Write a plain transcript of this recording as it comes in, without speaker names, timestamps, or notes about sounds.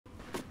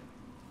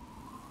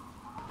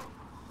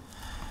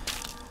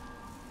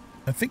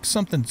I think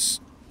something's...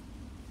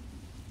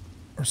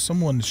 or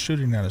someone's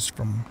shooting at us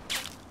from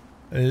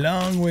a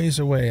long ways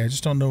away. I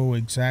just don't know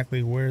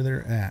exactly where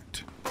they're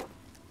at.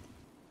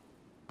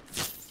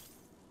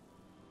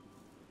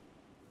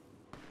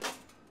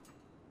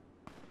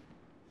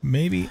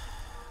 Maybe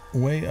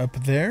way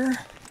up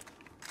there.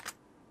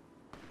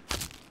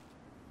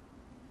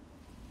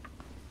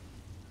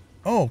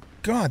 Oh,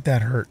 God,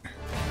 that hurt.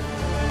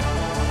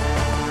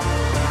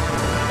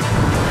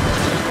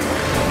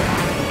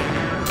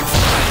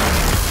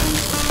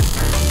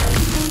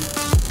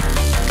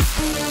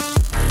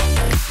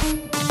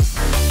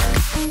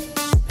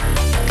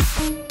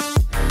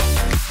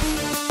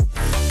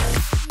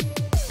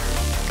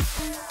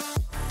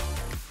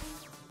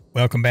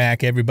 Welcome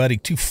back, everybody,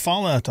 to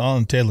Fallout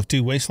on Tale of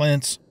Two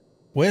Wastelands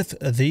with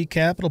the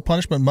Capital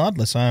Punishment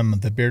Modless. I'm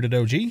the Bearded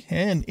OG,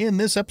 and in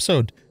this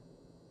episode,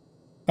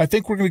 I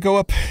think we're going to go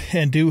up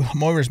and do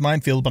Moira's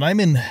Minefield, but I'm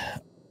in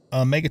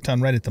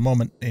Megaton right at the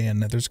moment,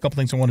 and there's a couple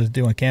things I wanted to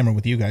do on camera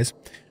with you guys.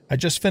 I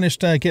just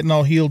finished getting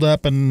all healed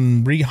up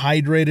and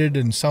rehydrated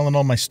and selling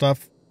all my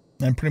stuff.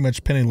 I'm pretty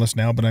much penniless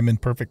now, but I'm in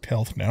perfect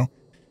health now.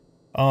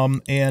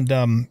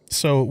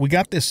 So we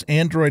got this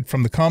android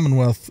from the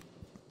Commonwealth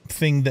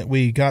thing that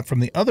we got from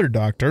the other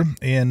doctor,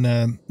 and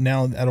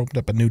now that opened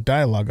up a new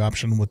dialogue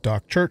option with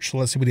Doc Church, so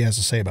let's see what he has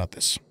to say about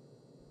this.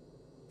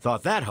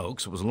 Thought that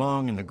hoax was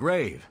long in the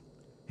grave.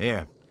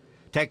 Here,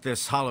 take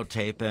this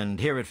holotape and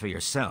hear it for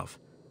yourself.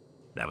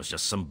 That was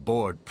just some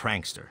bored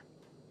prankster.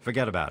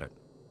 Forget about it.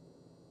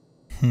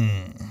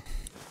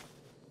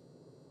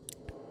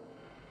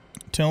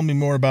 Tell me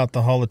more about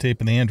the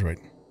holotape and the android.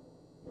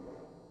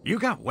 You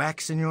got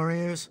wax in your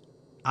ears?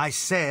 I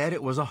said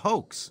it was a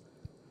hoax.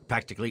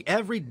 Practically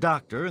every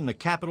doctor in the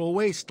Capital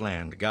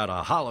Wasteland got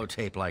a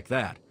holotape like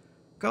that.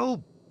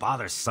 Go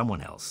bother someone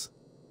else.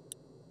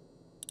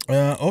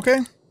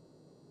 Okay.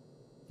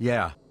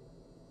 Yeah.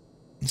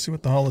 Let's see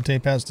what the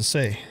holotape has to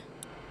say.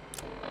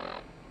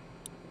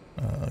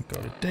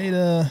 Go to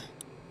data.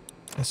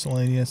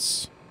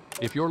 Miscellaneous.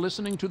 If you're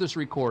listening to this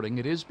recording,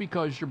 it is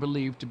because you're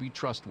believed to be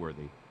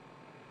trustworthy.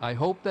 I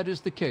hope that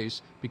is the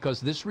case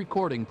because this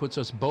recording puts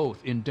us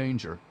both in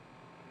danger.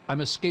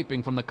 I'm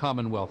escaping from the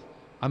Commonwealth.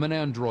 I'm an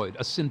android,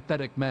 a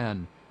synthetic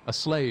man, a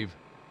slave.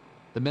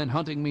 The men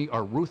hunting me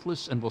are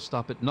ruthless and will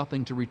stop at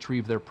nothing to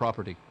retrieve their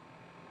property.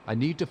 I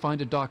need to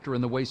find a doctor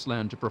in the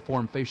wasteland to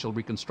perform facial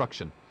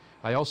reconstruction.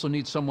 I also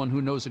need someone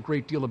who knows a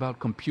great deal about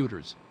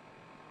computers.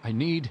 I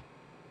need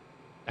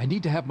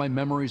to have my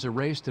memories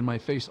erased and my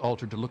face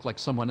altered to look like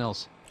someone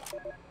else.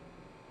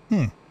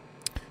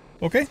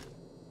 Okay.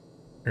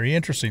 Very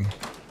interesting.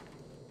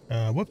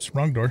 Whoops,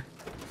 wrong door.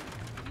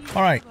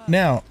 All right,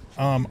 now,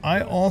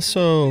 I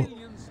also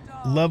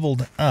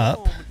leveled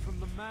up,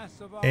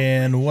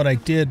 and what I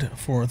did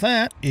for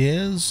that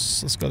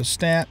is, let's go to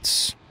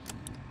stats.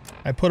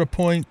 I put 5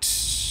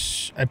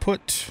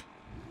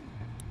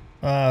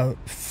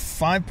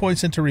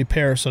 points into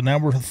repair, so now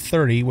we're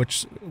 30,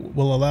 which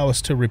will allow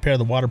us to repair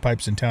the water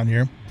pipes in town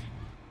here.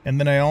 And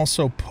then I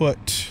also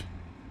put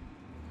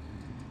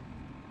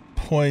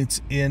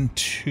points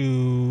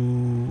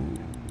into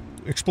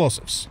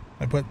explosives.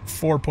 I put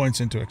 4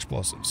 points into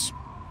explosives.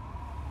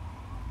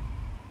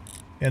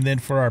 And then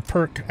for our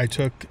perk, I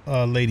took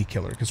Lady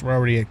Killer, because we're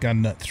already at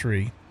Gun Nut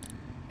 3.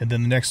 And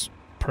then the next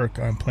perk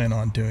I'm planning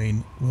on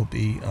doing will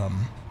be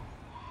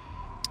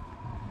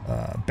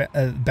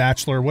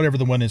Bachelor, whatever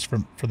the one is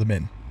for the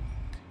men.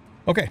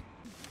 Okay.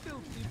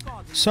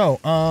 So,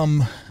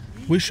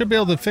 we should be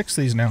able to fix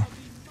these now.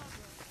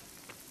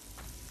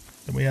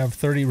 And we have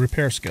 30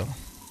 repair skill.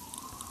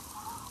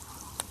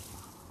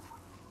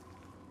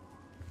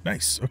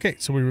 Nice. Okay,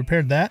 so we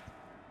repaired that.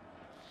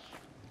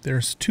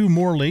 There's 2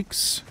 more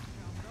leaks.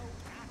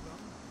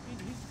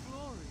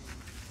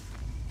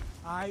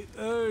 I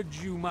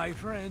urge you, my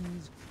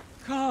friends,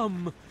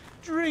 come,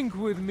 drink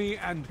with me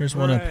and There's pray.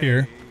 one up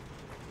here.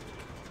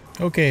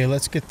 Okay,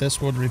 let's get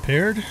this one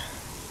repaired.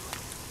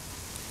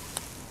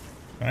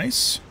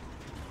 Nice.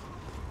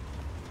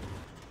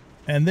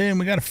 And then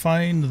we got to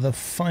find the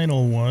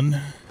final one.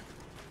 I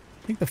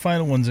think the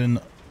final one's in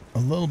a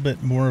little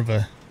bit more of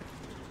a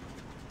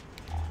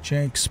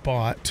jank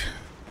spot.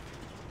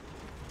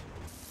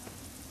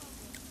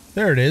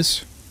 There it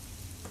is.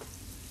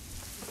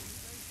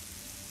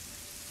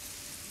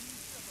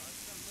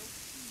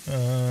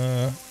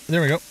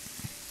 There we go.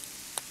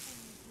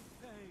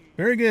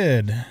 Very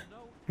good.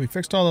 We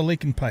fixed all the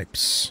leaking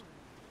pipes.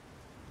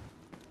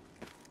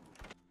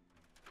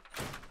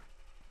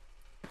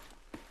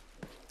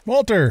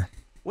 Walter!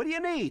 What do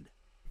you need?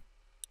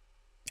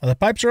 The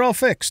pipes are all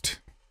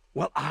fixed.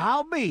 Well,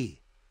 I'll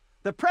be.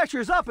 The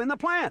pressure's up in the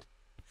plant.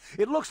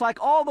 It looks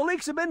like all the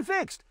leaks have been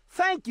fixed.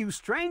 Thank you,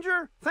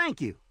 stranger. Thank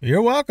you.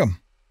 You're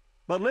welcome.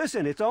 But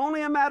listen, it's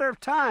only a matter of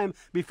time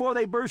before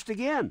they burst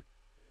again.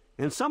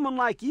 And someone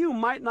like you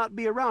might not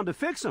be around to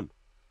fix them.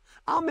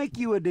 I'll make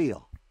you a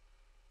deal.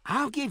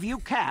 I'll give you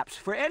caps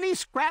for any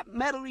scrap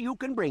metal you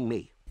can bring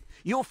me.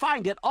 You'll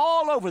find it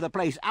all over the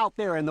place out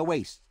there in the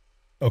wastes.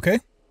 Okay.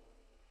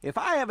 If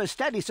I have a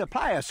steady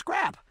supply of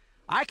scrap,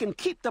 I can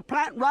keep the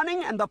plant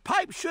running and the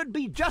pipe should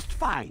be just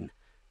fine.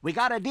 We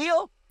got a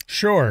deal?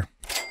 Sure.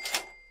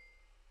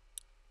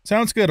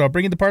 Sounds good. I'll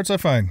bring you the parts I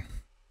find.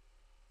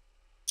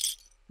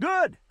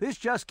 Good. This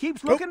just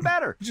keeps looking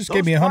better. You just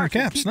gave me 100 parts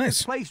will caps. keep Nice.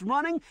 This place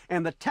running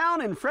and the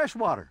town in fresh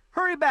water.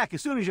 Hurry back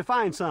as soon as you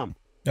find some.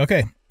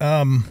 Okay.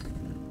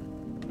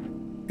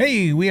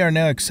 Hey, we are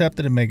now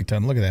accepted in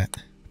Megaton. Look at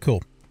that.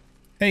 Cool.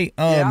 Hey,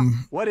 Yeah,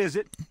 what is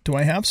it? do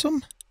I have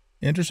some?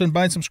 Interested in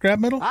buying some scrap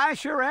metal? I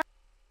sure am.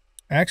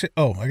 Actually,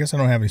 oh, I guess I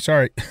don't have any.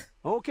 Sorry.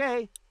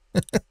 Okay.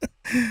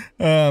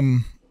 Now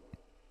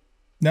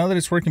that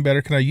it's working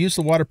better, can I use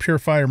the water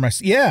purifier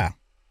myself? Yeah.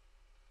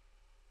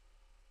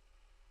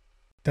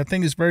 That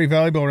thing is very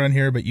valuable around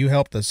here, but you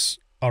helped us.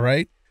 All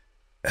right.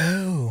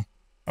 Oh,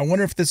 I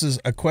wonder if this is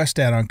a quest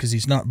add-on because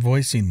he's not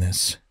voicing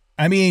this.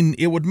 I mean,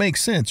 it would make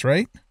sense,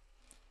 right?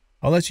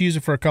 I'll let you use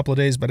it for a couple of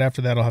days, but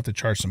after that, I'll have to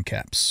charge some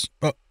caps.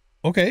 Oh,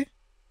 okay.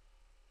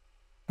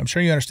 I'm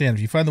sure you understand.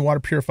 If you find the water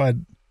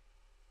purified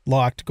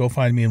locked, go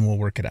find me and we'll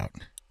work it out.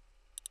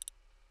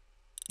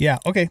 Yeah,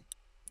 okay.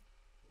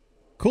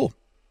 Cool.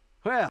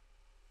 Well.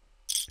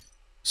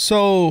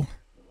 So,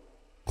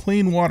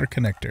 clean water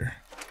connector.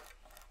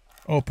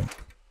 Open.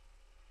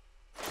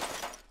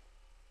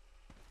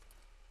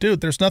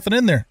 Dude, there's nothing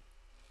in there.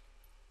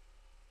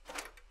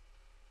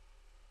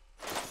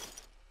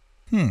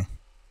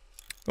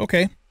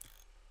 Okay.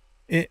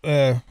 Wait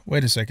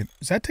a second.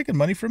 Is that taking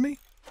money from me?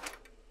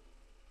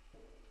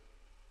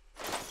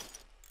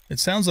 It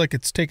sounds like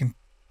it's taking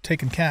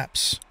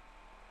caps.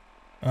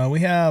 We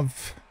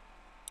have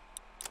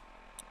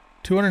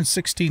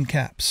 216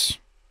 caps.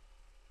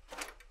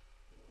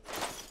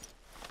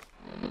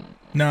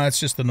 No, it's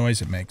just the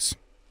noise it makes.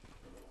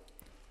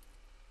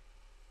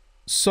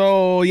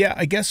 So, yeah,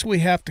 I guess we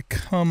have to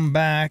come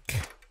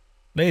back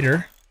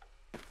later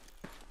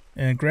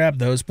and grab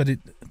those, but it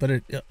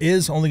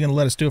is only going to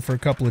let us do it for a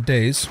couple of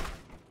days.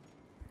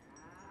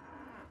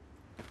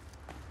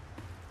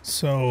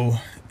 So,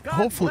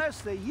 hopefully, God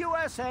bless the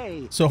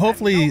USA. so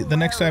hopefully the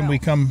next time we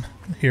come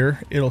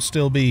here, it'll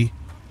still be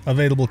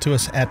available to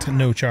us at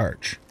no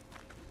charge.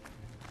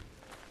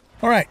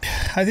 All right,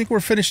 I think we're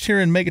finished here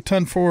in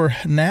Megaton for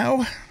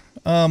now.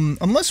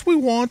 Unless we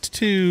want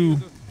to...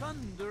 The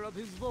thunder of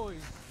his voice.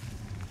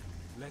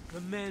 Let the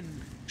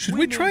men, Should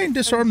we try and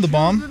disarm the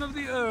bomb? children of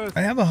the earth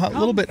I have a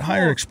little bit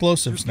higher forth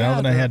explosives now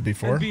than I had together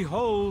before. and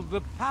behold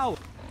the power.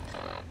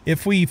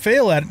 If we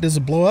fail at it, does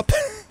it blow up?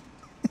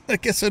 I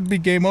guess it'd be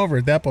game over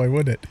at that point,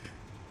 wouldn't it?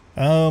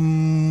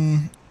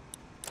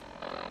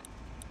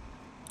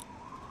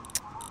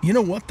 You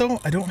know what, though?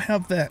 I don't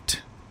have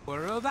that...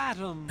 Of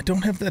atom. I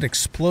don't have that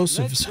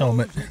explosives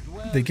helmet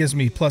that gives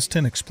me plus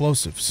 10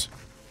 explosives.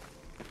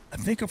 I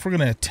think if we're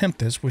going to attempt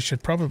this, we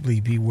should probably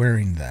be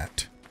wearing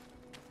that.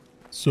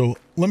 So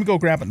let me go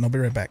grab it and I'll be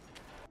right back.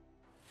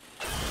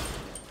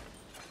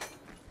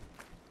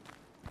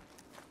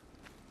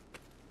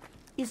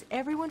 Is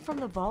everyone from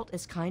the vault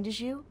as kind as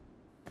you?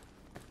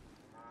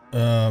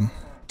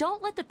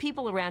 Don't let the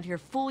people around here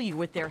fool you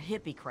with their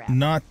hippie crap.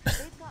 Not...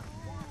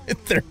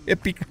 They're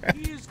hippie crap.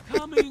 He is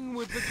coming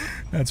with the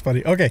That's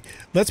funny. Okay,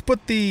 let's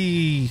put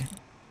the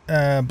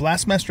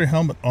Blastmaster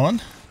helmet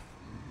on,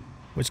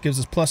 which gives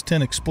us plus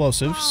 10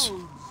 explosives.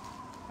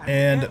 clouds,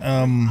 And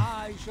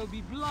I shall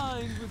be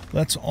blind with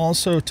let's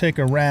also take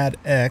a Rad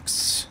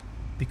X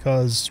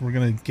because we're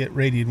gonna get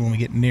radiated when we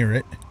get near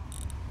it.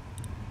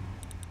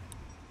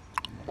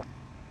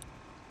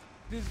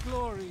 his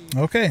glory.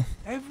 Okay,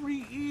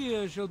 Every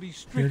ear shall be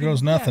stricken here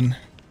goes deaf nothing.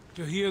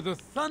 to hear the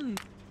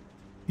thunder.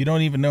 You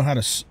don't even know how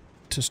to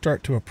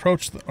start to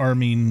approach the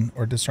arming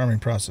or disarming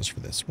process for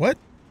this. What?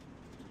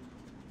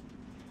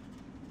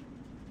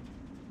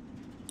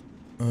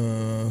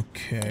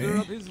 Okay.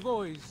 Of his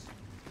voice.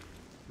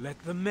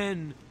 Let the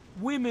men,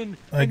 women,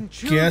 I and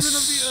children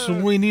guess of the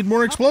earth we need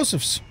more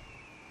explosives.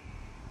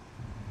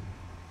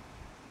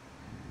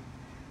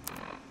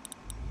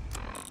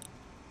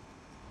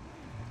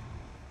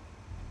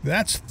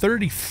 That's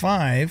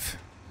 35.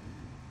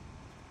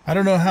 I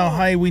don't know how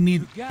high we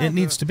need it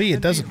needs to be.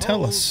 It doesn't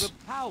tell us.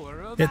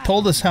 It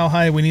told us how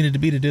high we needed to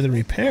be to do the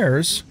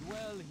repairs.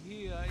 Dwell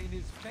here in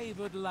his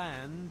favored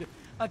land.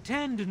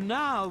 Attend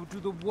now to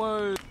the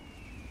word.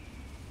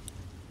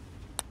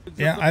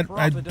 Yeah,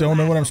 I don't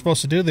know what I'm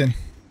supposed to do then.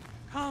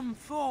 Come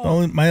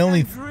forth My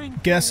only and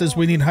drink guess the is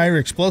we water. need higher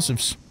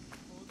explosives.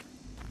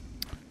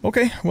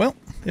 Okay, well,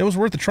 it was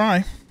worth a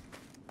try.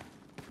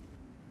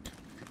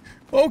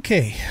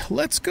 Okay,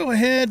 let's go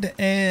ahead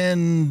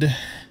and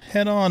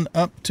head on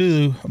up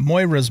to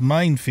Moira's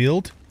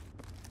minefield.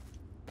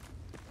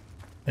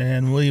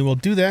 And we will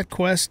do that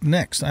quest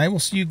next. I will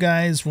see you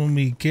guys when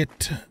we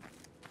get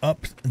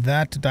up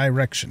that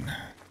direction.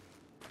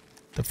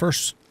 The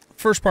first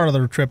part of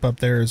the trip up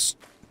there is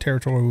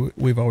territory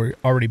we've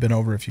already been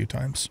over a few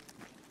times.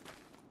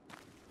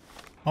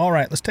 All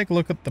right, let's take a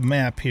look at the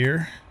map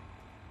here.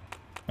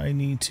 I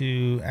need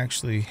to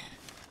actually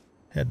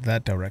head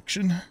that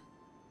direction.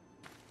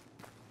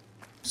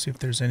 See if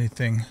there's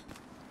anything.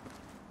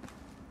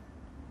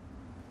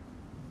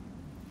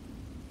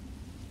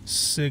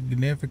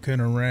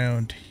 significant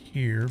around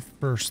here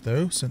first,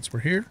 though, since we're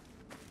here.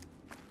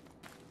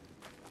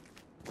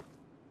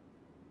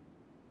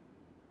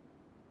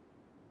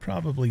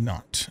 Probably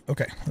not.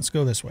 Okay, let's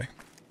go this way.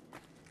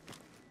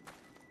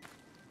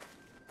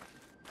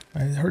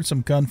 I heard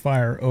some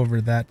gunfire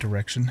over that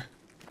direction.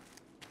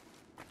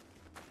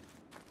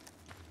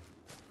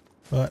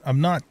 But I'm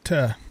not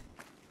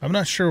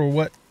sure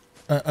what,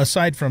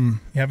 aside from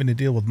having to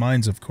deal with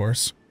mines, of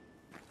course.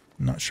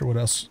 I'm not sure what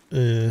else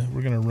we're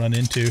going to run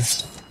into.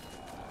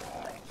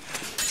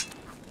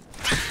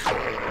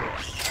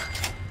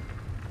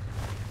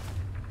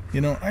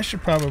 You know, I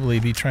should probably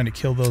be trying to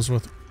kill those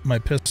with my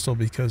pistol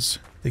because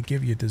they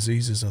give you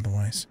diseases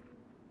otherwise.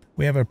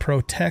 We have a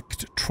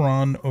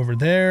Protectron over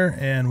there,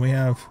 and we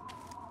have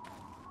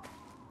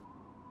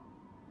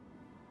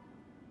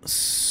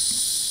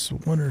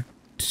one or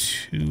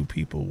two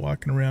people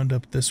walking around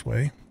up this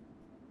way.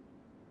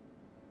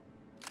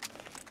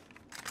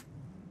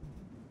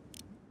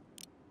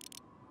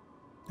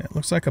 It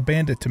looks like a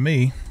bandit to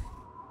me.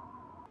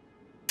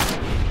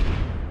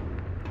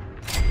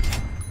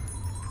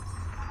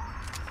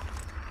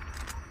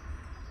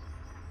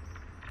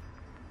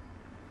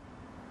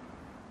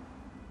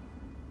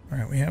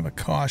 Alright, we have a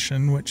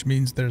caution, which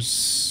means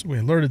we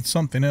alerted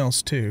something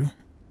else too.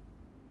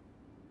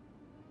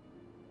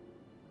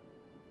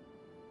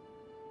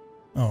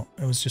 Oh,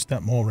 it was just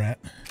that mole rat,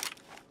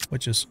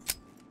 which is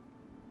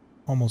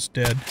almost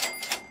dead.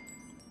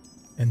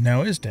 And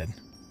now is dead.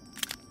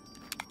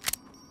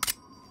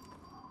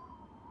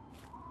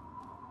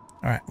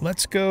 Alright,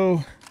 let's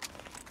go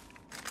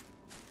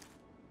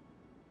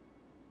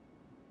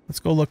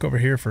look over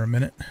here for a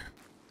minute.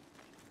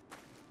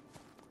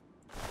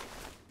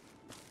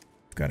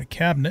 Got a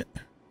cabinet.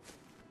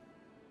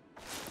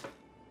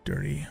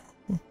 Dirty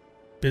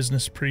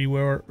business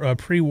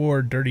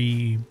pre-war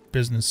dirty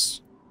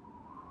business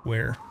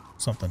wear.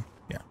 Something.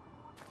 Yeah.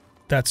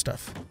 That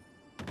stuff.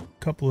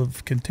 Couple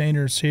of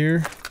containers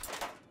here.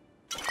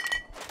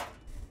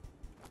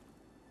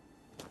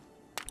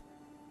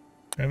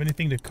 Have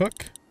anything to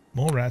cook?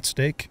 Mole rat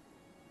steak.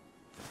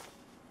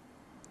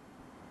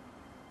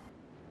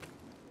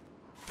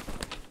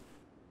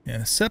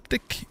 And a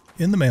septic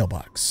in the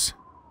mailbox.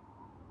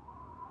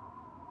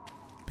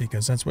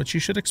 Because that's what you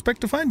should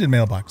expect to find in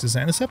mailboxes,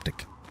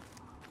 antiseptic.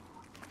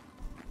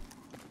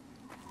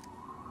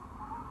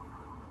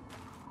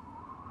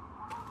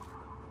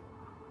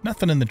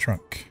 Nothing in the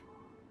trunk.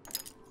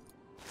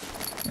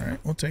 Alright,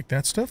 we'll take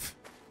that stuff.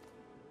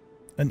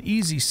 An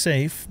easy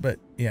safe, but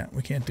yeah,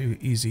 we can't do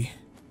easy.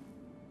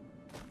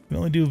 We can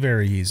only do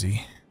very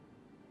easy.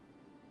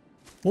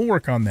 We'll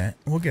work on that.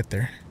 We'll get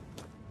there.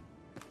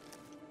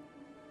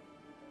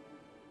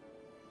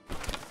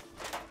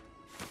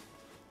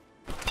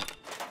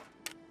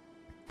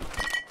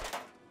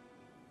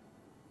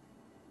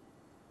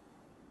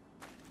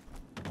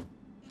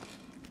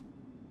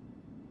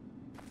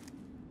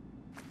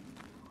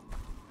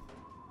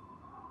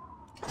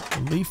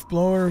 Leaf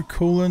blower,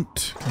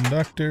 coolant,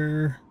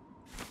 conductor,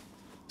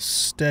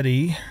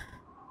 steady,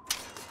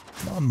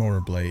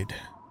 lawnmower blade.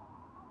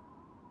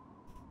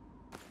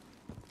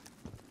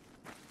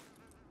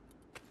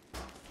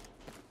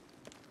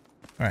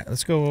 Alright,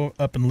 let's go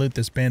up and loot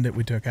this bandit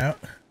we took out.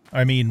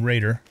 I mean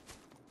raider.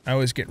 I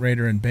always get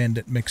raider and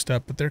bandit mixed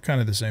up, but they're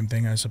kind of the same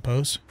thing, I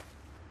suppose.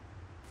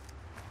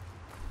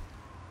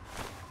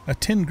 A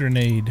tin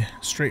grenade,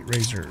 straight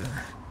razor.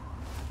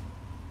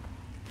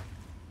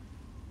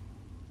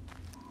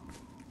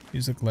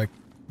 These look like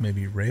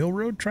maybe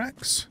railroad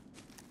tracks?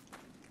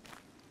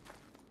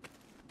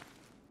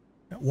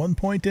 At one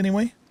point,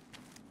 anyway.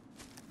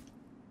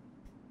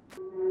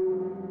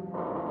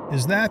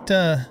 Is that,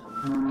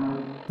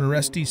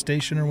 Arrestee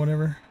Station or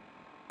whatever?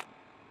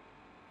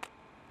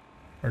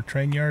 Or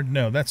train yard?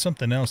 No, that's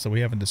something else that we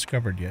haven't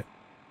discovered yet.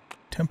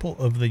 Temple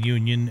of the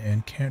Union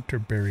and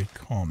Canterbury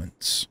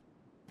Commons.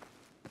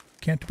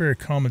 Canterbury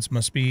Commons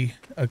must be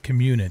a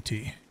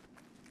community.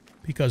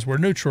 Because we're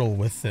neutral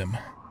with them.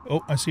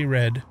 Oh, I see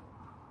red.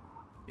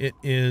 It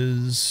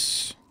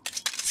is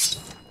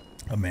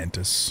a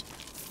mantis.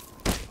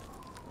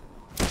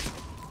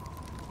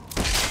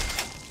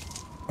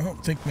 I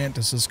don't think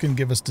mantises can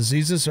give us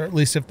diseases, or at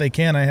least if they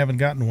can, I haven't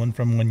gotten one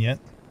from one yet.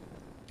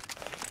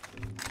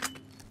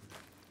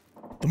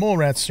 The mole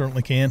rats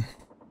certainly can.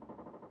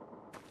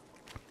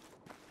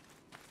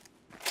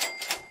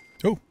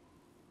 Oh.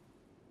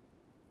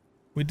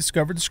 We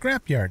discovered the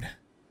scrapyard.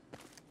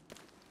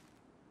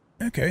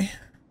 Okay.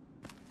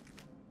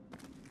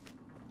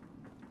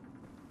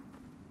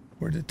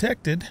 We're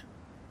detected.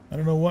 I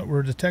don't know what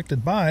we're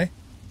detected by.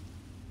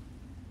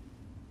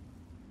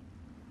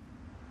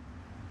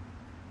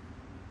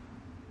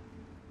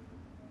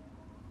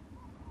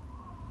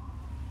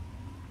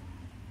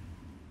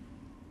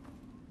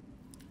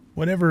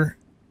 Whatever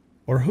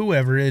or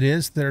whoever it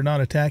is, they're not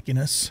attacking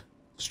us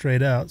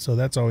straight out, so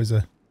that's always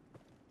a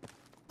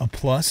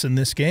plus in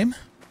this game.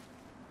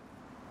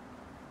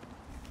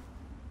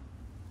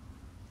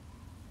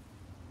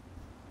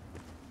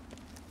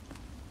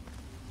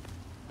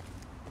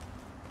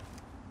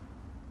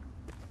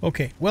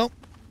 Okay, well,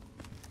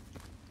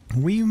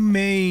 we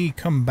may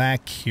come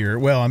back here.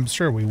 Well, I'm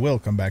sure we will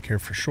come back here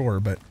for sure,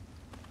 but...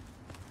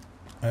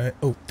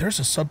 oh, there's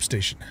a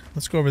substation.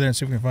 Let's go over there and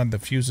see if we can find the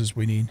fuses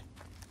we need.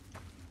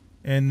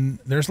 And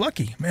there's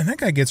Lucky. Man, that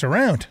guy gets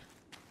around.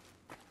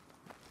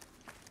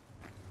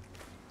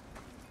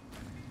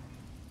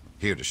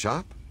 Here to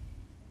shop?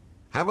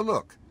 Have a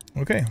look.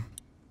 Okay.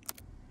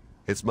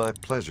 It's my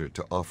pleasure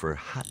to offer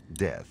hot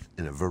death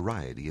in a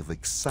variety of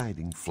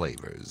exciting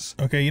flavors.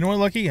 Okay, you know what,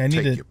 Lucky? I need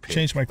Take to your pick.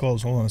 change my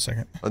clothes. Hold on a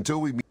second.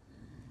 Until we meet.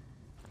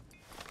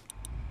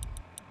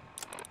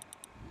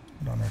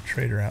 Put on our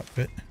trader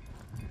outfit.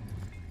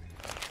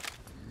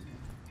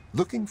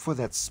 Looking for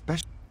that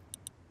special.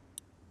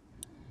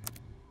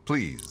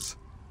 Please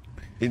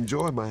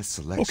enjoy my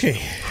selection Okay.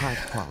 of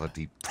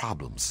high-quality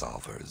problem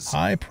solvers.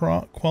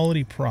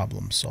 Quality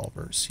problem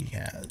solvers he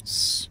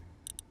has.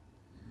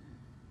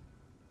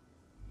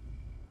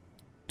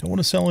 Don't want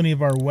to sell any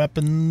of our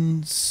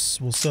weapons.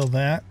 We'll sell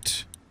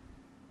that.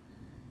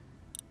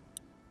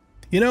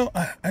 You know,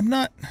 I'm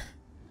not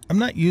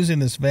using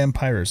this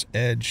Vampire's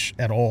Edge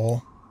at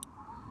all.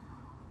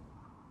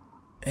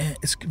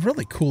 It's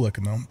really cool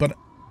looking though, but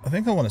I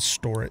think I want to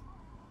store it.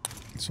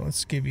 So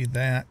let's give you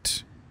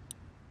that.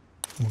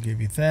 We'll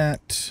give you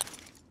that.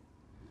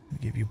 We'll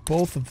give you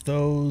both of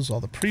those,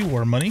 all the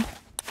pre-war money.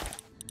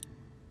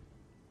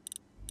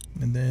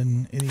 And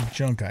then any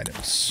junk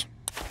items.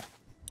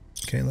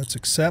 Okay, let's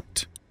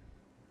accept.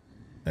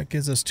 That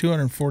gives us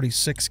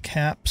 246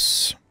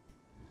 caps.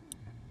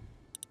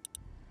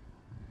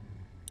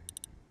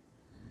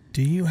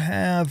 Do you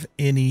have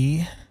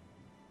any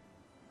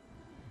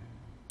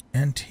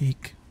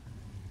antique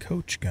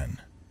coach gun?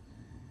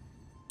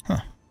 Huh.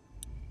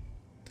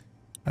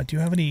 Do you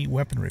have any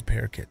weapon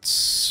repair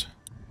kits?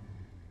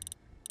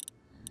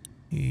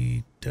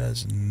 He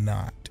does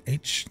not.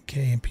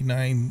 HK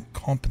MP9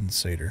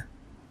 compensator.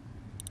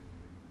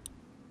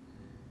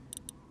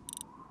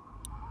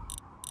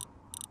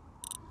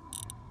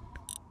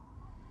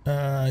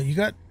 You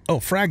got...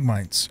 Oh, frag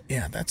mines.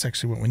 Yeah, that's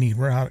actually what we need.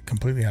 We're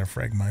completely out of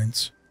frag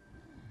mines.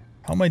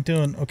 How am I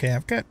doing? Okay,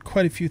 I've got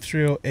quite a few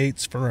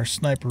 308s for our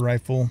sniper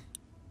rifle.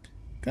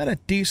 Got a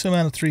decent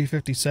amount of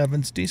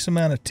 357s, decent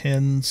amount of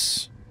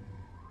 10s.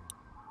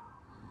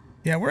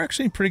 Yeah, we're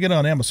actually pretty good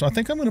on ammo, so I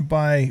think I'm going to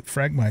buy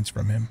frag mines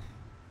from him.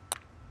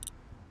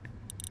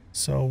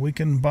 So we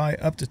can buy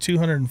up to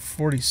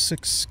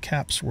 246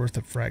 caps worth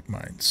of frag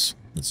mines.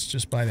 Let's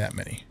just buy that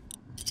many.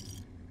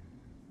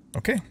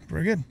 Okay,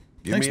 very good.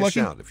 Give Thanks, me a Lucky.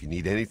 shout if you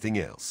need anything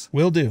else.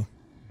 Will do.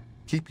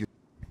 Keep your...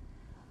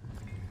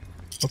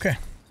 Okay.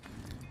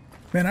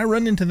 Man, I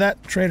run into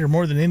that trader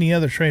more than any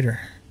other trader.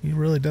 He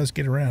really does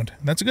get around.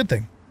 That's a good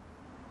thing.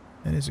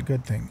 That is a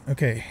good thing.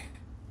 Okay.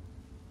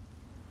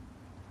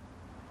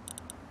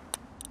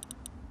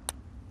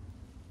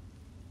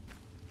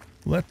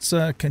 Let's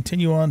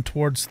continue on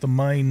towards the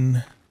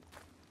mine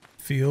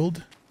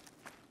field.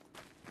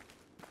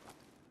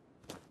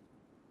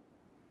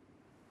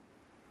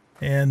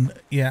 And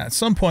yeah, at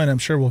some point I'm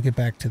sure we'll get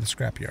back to the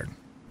scrapyard.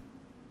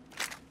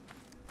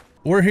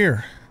 We're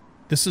here.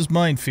 This is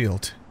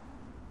Minefield.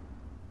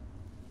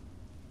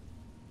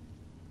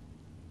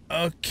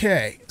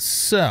 Okay,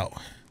 so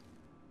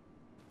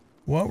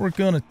what we're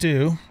going to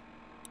do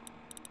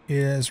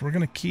is we're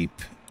going to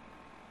keep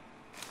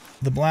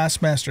the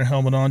Blastmaster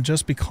helmet on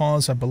just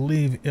because I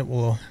believe it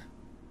will...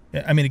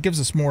 I mean, it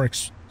gives us more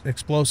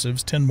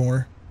explosives, 10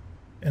 more,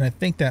 and I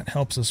think that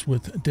helps us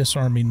with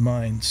disarming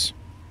mines.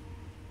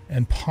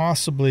 And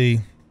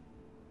possibly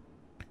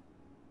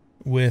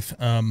with,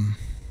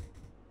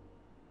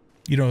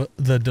 you know,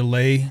 the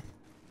delay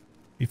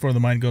before the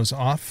mine goes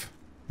off,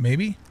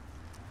 maybe?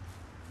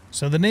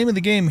 So the name of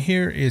the game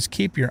here is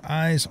keep your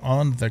eyes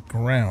on the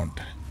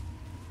ground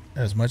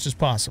as much as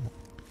possible.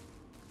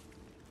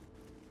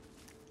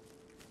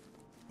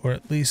 Or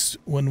at least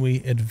when we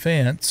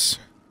advance,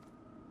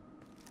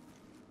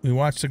 we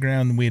watch the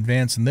ground and we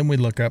advance and then we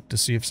look up to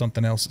see if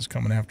something else is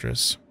coming after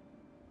us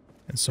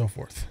and so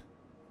forth.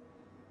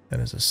 That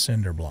is a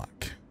cinder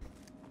block.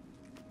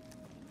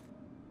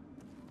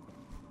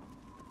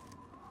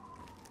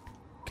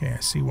 Okay, I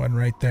see one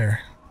right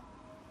there.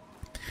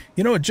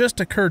 You know, it just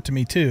occurred to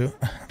me, too.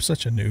 I'm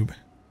such a noob.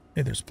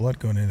 Hey, there's blood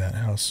going into that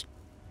house.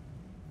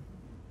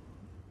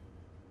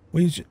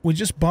 We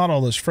just bought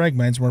all those frag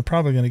mines, and we're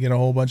probably going to get a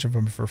whole bunch of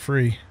them for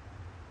free.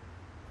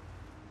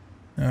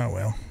 Oh,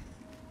 well.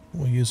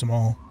 We'll use them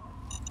all.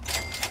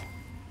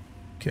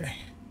 Okay,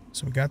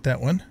 so we got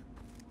that one.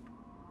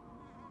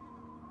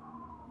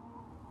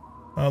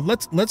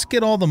 Let's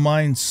get all the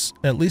mines,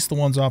 at least the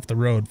ones off the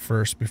road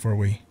first, before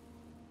we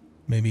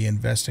maybe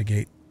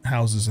investigate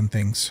houses and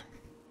things.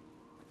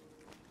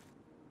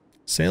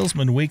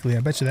 Salesman Weekly,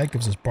 I bet you that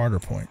gives us barter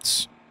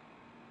points.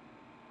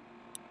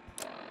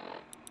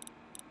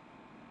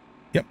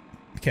 Yep,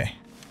 okay.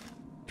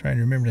 Trying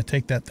to remember to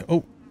take that.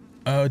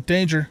 Oh,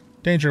 danger.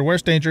 Danger,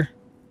 where's danger?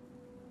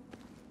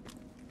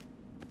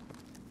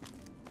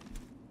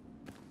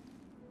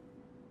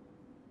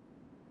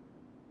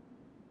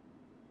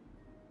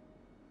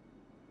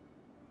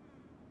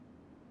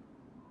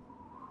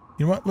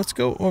 You know what? Let's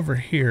go over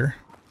here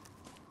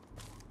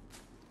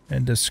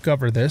and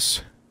discover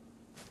this.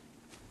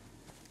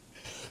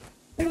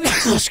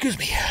 Excuse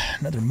me.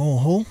 Another mole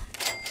hole.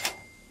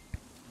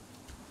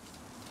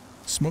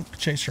 Smoke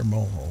chaser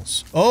mole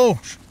holes.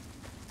 Oh!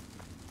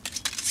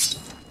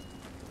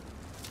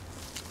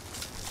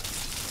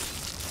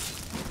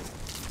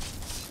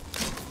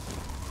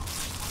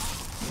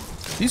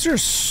 These are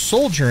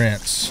soldier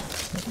ants.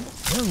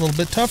 They're a little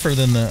bit tougher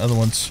than the other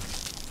ones.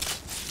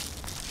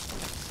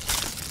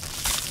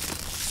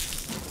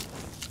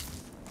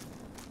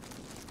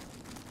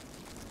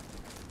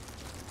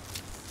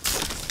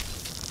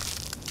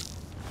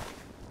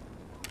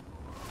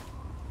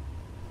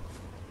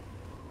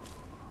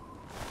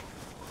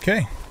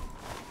 Okay.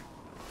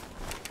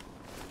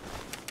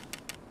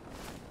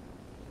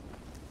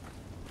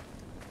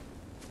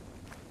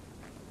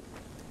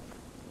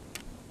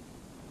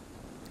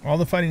 All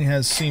the fighting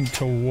has seemed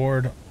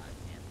toward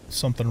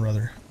something or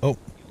other. Oh,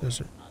 there's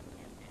a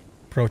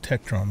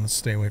Protectron. Let's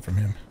stay away from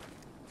him.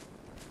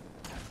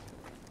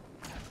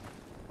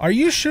 Are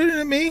you shooting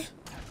at me?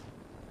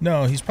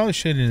 No, he's probably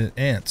shooting at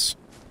ants.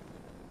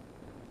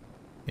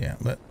 Yeah,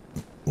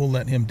 we'll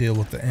let him deal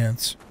with the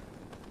ants.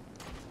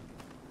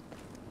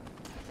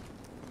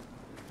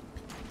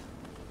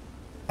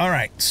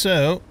 Alright,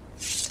 so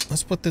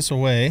let's put this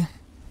away.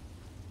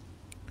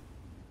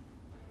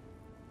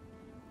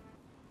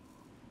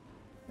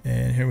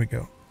 And here we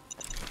go.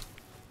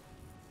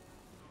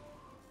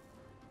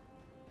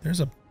 There's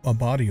a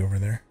body over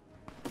there.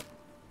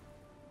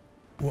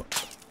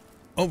 What?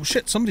 Oh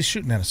shit, somebody's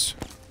shooting at us.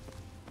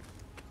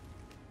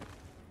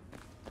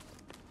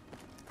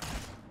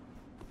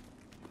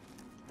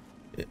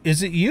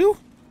 Is it you?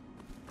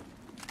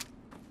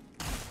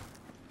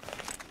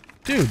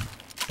 Dude,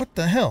 what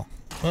the hell?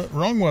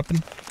 Wrong weapon.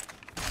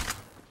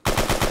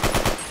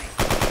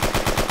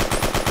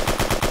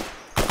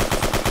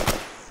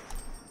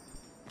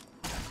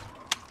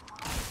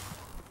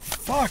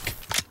 Fuck.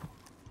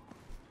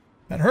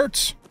 That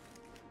hurts.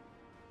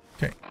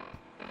 Okay.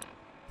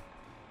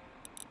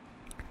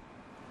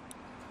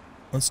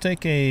 Let's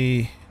take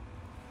a...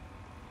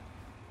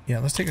 Yeah,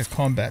 let's take a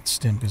combat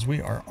stim because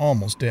we are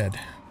almost dead.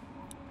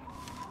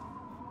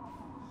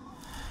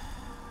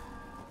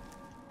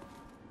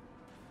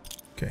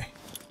 Okay.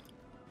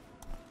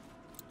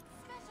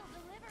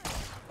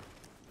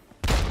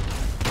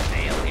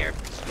 Mail here,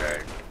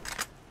 sir.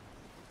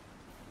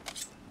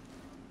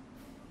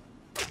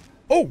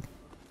 Oh!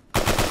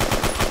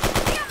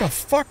 Where the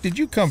fuck did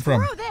you come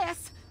from? Screw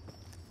this!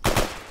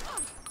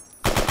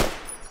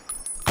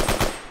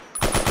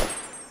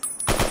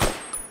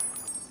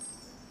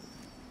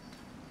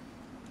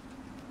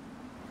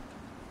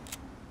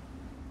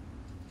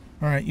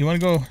 Alright, you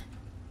want to go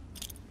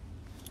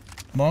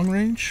long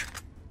range?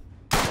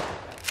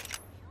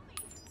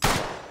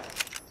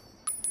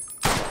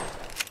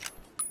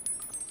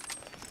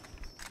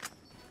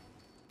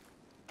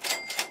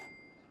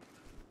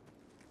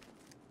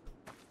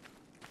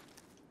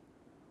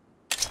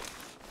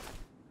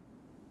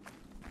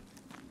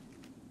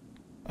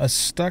 A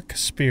stuck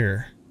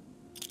spear.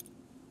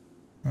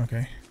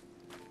 Okay.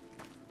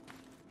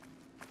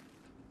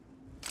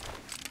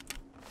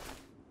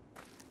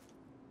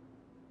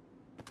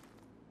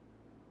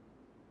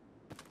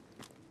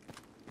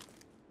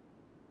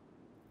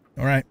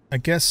 All right. I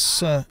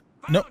guess,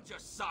 nope.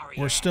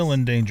 We're still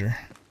in danger.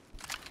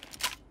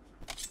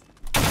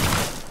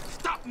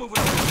 Stop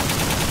moving.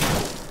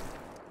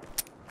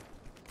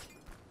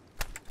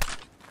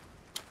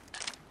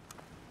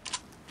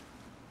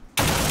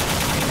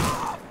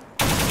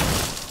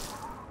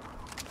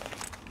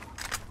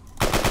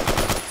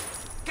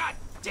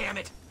 Damn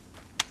it!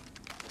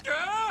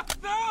 No!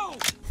 No!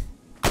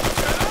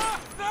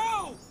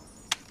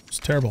 It's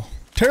terrible.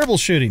 Terrible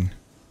shooting.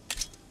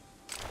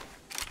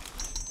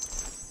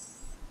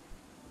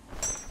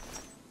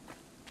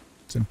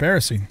 It's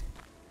embarrassing.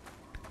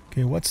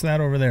 Okay, what's that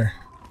over there?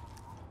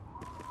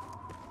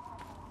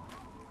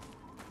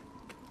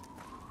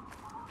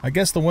 I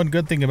guess the one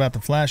good thing about the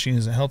flashing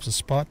is it helps us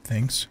spot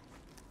things.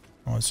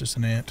 Oh, it's just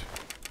an ant.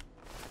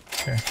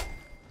 Okay.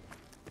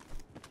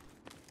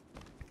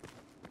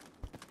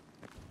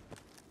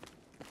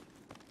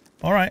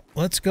 Alright,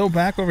 let's go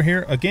back over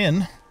here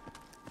again.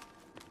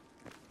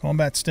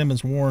 Combat stim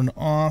is worn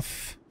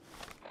off.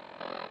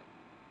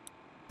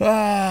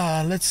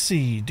 Let's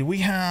see. Do we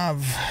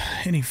have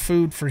any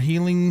food for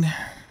healing?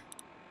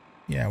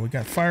 Yeah, we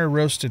got fire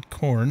roasted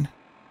corn.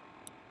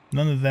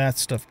 None of that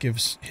stuff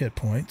gives hit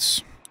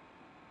points.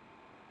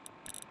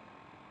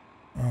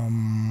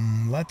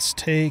 Let's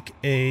take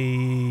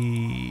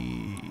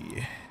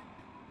a...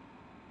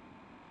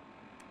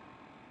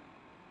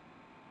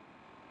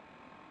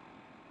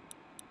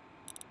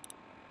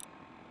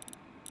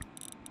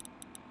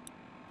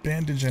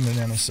 bandage and an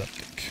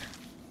antiseptic.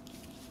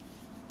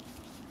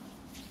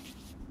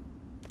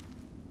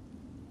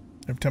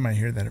 Every time I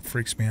hear that, it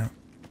freaks me out.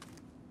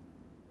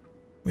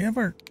 We have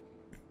our...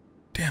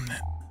 Damn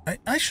that.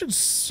 I should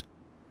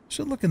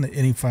look in the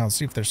ini file,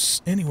 see if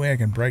there's any way I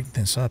can brighten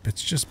this up.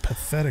 It's just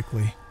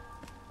pathetically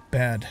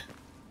bad.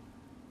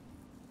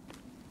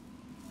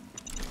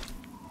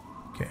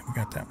 Okay, we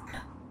got that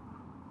one.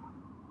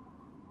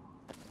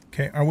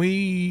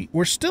 Okay,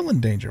 we're still in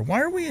danger.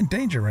 Why are we in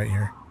danger right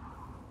here?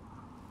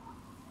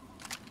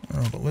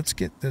 Oh, but let's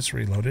get this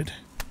reloaded.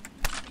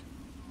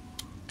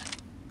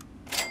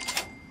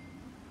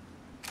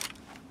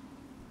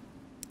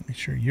 Make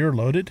sure you're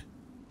loaded.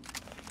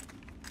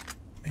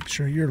 Make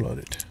sure you're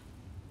loaded.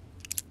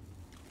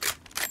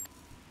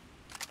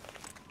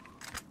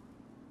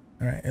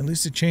 Alright, at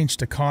least it changed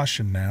to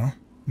caution now.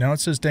 Now it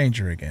says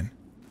danger again.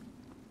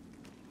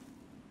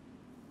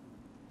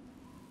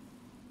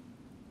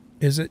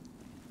 Is it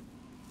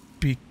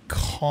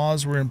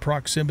because we're in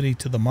proximity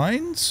to the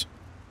mines?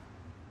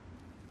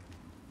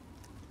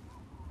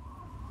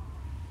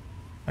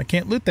 I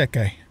can't loot that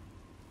guy.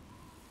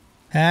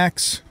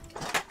 Hacks.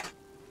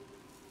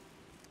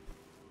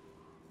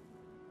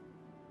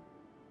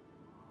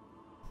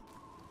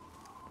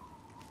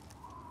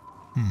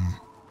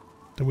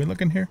 Did we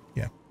look in here?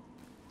 Yeah.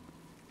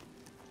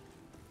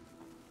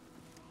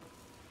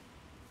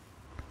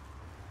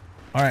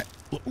 Alright.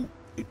 What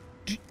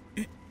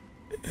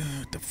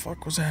the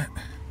fuck was that?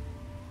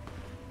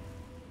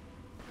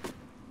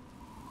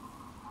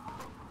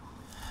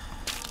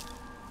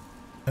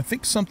 I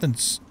think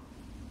something's...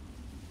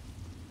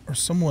 or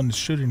someone is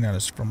shooting at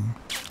us from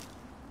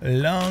a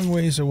long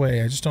ways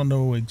away. I just don't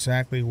know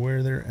exactly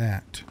where they're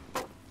at.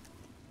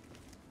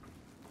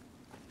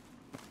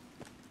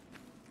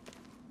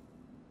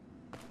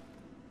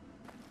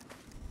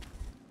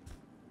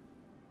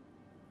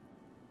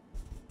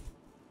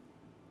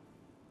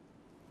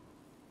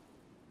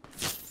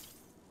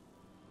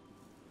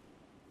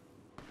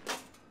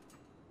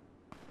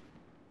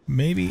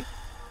 Maybe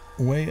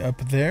way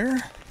up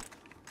there.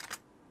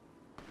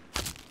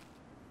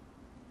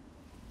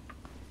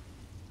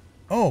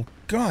 Oh,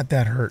 God,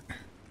 that hurt.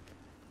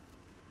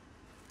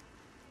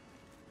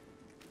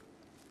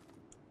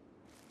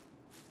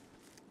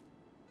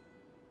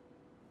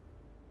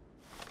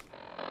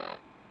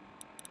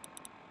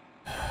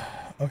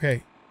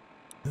 Okay,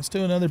 let's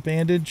do another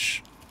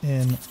bandage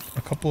and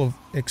a couple of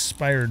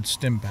expired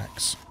stim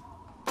packs.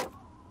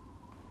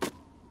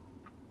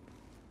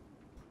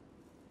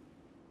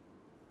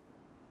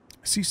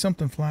 I see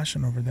something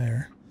flashing over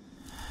there.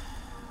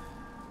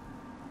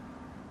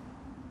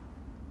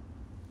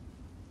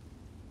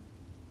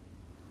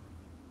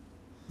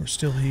 We're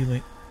still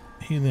healing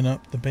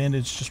up. The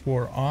bandage just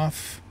wore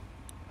off.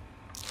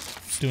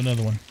 Let's do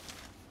another one.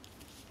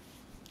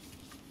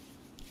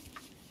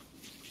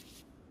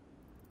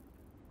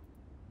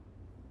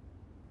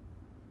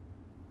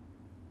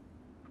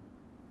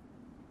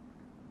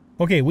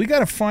 Okay, we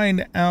gotta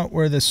find out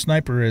where this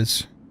sniper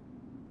is.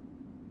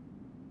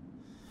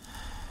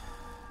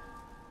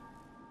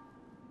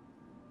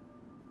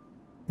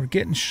 We're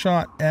getting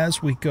shot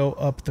as we go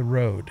up the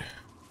road.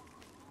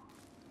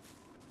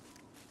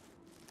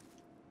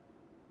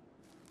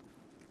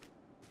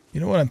 You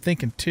know what I'm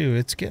thinking too?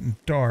 It's getting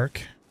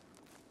dark.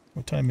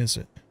 What time is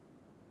it?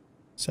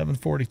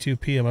 7:42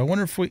 p.m. I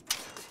wonder if we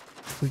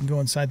can go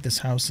inside this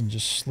house and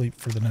just sleep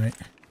for the night.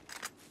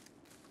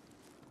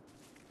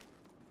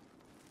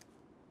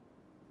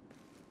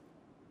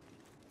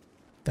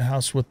 The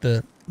house with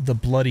the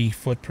bloody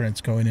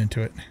footprints going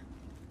into it.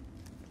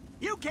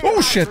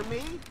 Oh shit!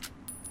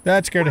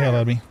 That scared the hell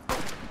out of me.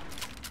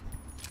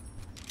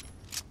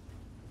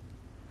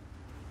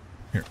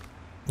 Here.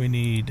 We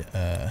need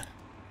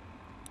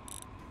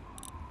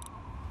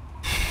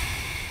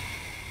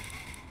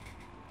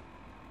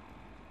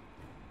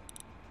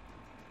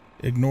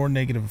ignore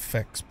negative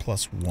effects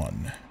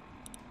 +1.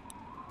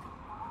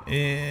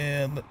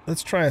 And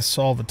let's try a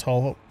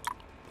solvitol.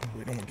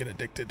 We don't want to get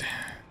addicted.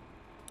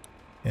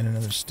 And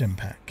another stim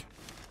pack.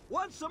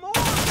 Want some more?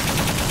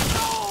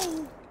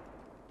 No!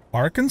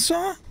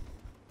 Arkansas?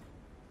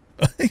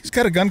 He's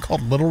got a gun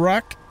called Little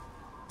Rock.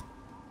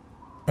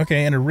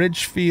 Okay, and a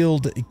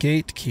Ridgefield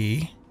gate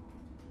key.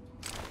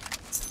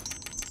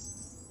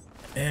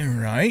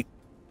 Alright.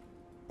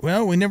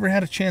 Well, we never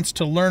had a chance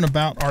to learn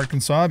about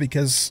Arkansas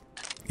because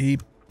he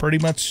pretty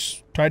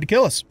much tried to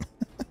kill us.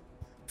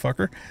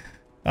 Fucker.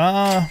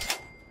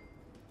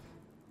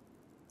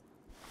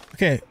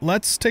 Okay,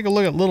 let's take a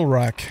look at Little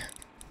Rock.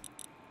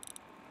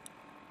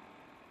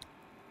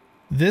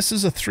 This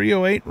is a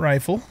 .308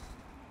 rifle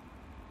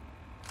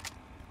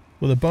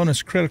with a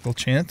bonus critical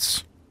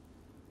chance.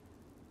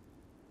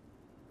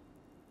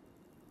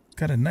 It's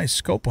got a nice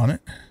scope on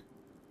it.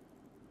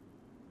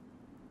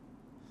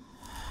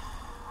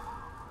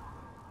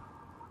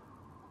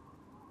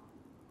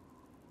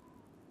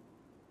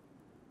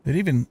 It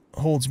even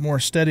holds more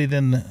steady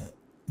than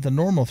the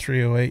normal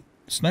 .308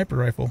 sniper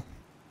rifle.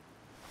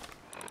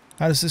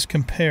 How does this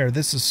compare?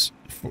 This is,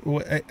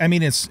 I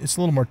mean, it's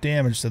a little more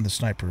damage than the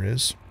sniper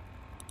is.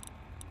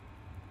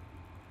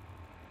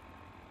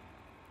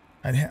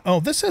 Oh,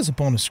 this has a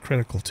bonus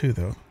critical too,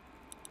 though.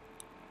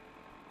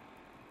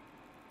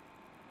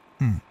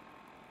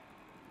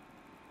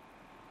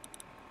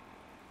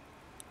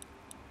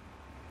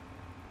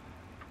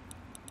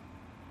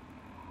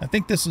 I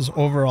think this is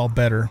overall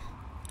better.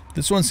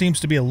 This one seems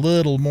to be a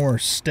little more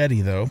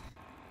steady, though.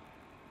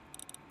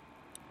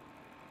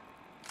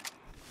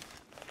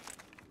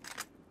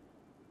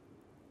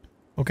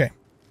 Okay.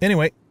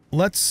 Anyway,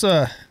 let's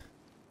see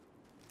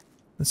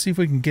if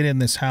we can get in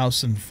this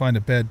house and find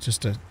a bed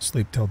just to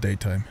sleep till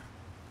daytime.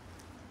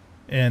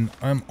 And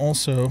I'm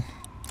also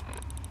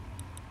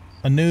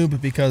a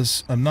noob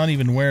because I'm not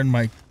even wearing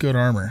my good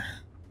armor.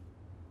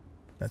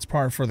 That's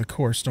par for the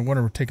course. No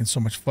wonder we're taking so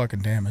much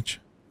fucking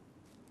damage.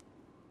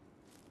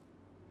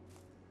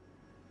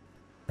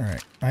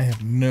 Alright, I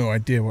have no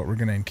idea what we're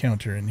going to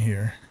encounter in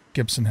here.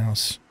 Gibson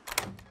House.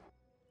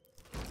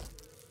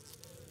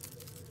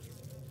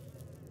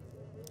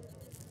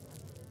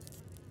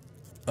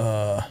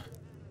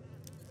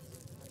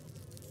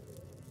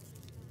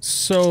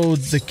 So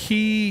the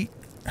key,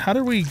 how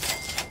did we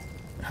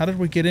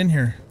get in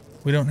here?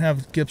 We don't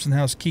have Gibson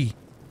House key.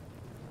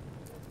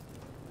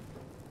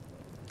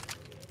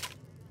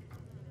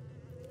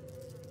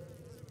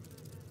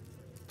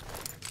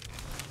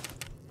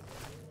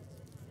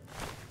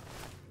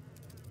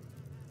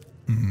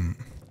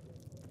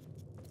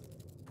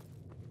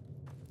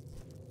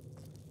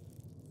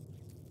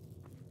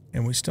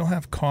 And we still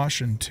have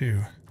caution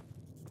too.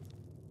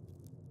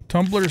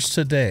 Tumblers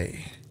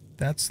today.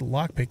 That's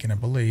lockpicking, I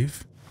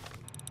believe.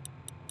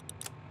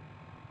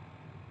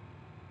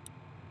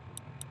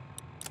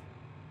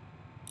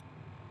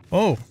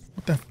 Oh,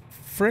 what the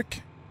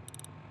frick?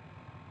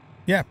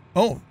 Yeah.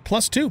 Oh,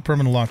 +2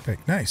 permanent lockpick.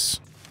 Nice.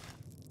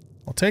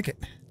 I'll take it.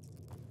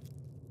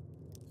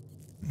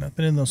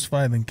 Nothing in those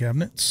filing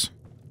cabinets.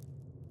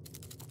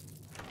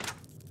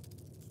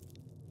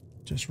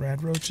 Just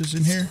rad roaches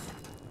in here.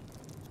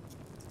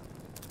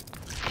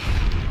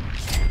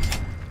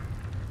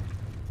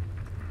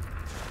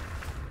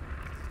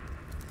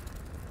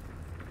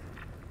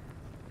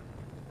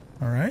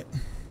 All right.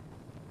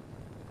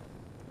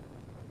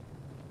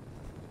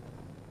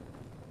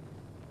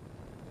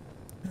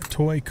 A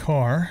toy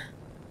car.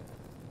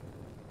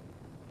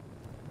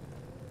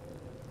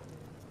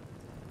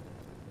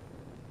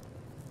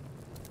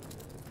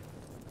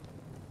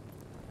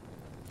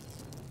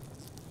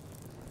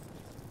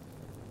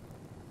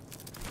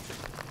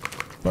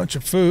 Bunch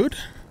of food.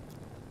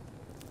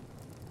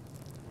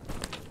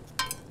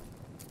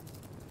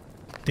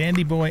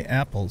 Dandy Boy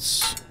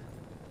apples.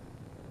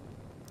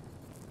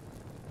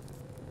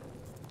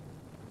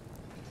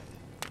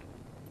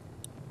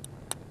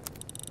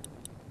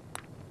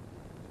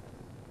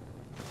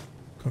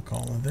 Cook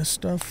all of this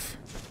stuff.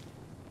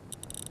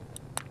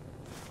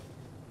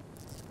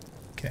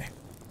 Okay.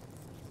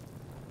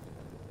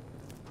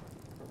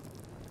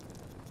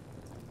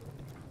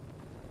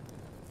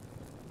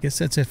 Guess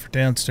that's it for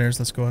downstairs.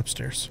 Let's go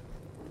upstairs.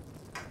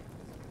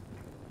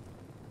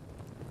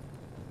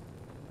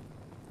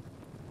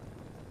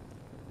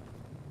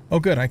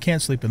 Oh good, I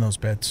can't sleep in those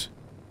beds.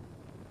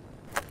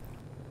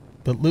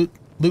 But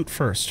loot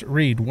first.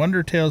 Read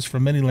Wonder Tales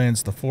from Many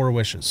Lands, The Four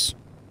Wishes.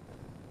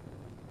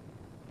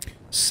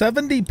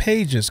 70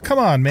 pages. Come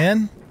on,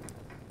 man.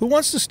 Who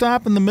wants to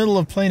stop in the middle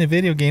of playing a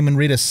video game and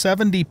read a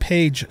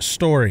 70-page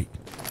story?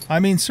 I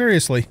mean,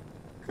 seriously.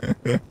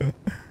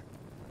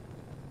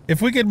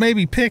 If we could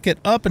maybe pick it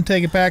up and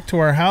take it back to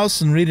our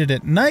house and read it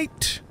at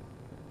night,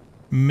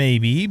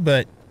 maybe,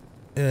 but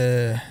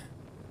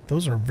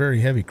those are very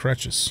heavy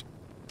crutches.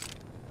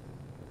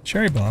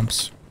 Cherry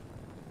bombs.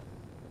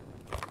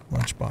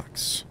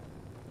 Lunchbox.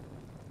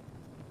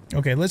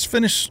 Okay, let's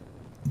finish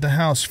the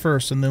house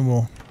first and then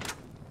we'll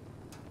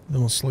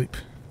sleep.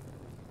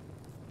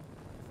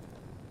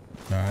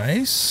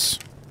 Nice.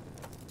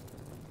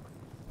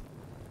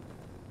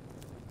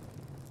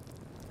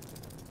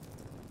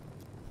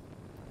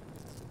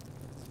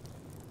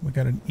 We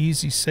got an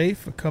easy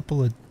safe, a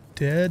couple of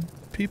dead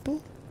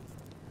people.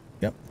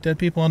 Yep, dead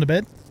people on the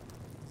bed.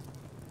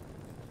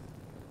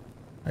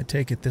 I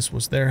take it this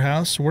was their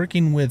house.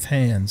 Working with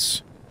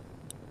hands.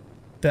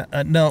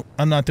 That no,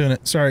 I'm not doing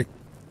it. Sorry.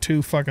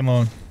 Too fucking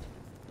long.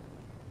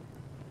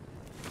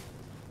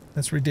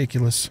 That's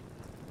ridiculous.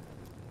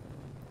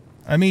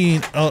 I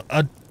mean,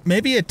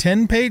 maybe a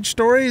 10-page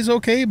story is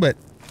okay, but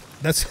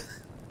that's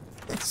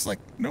like,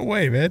 no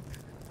way, man.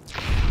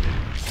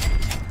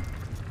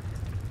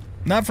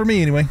 Not for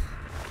me, anyway.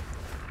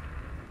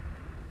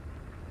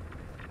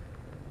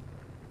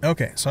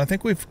 Okay, so I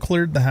think we've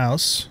cleared the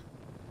house.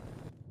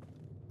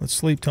 Let's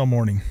sleep till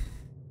morning.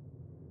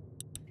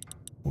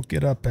 We'll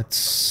get up at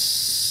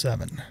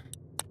 7.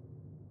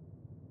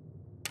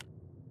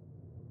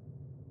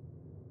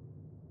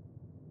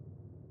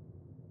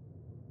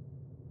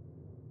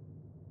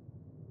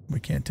 We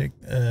can't take...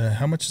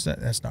 how much is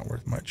that? That's not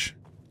worth much.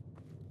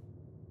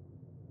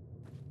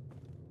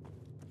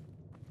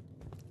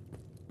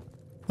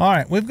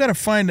 Alright, we've got to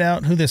find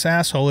out who this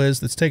asshole is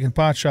that's taking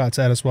pot shots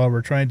at us while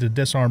we're trying to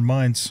disarm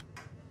mines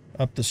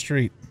up the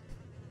street.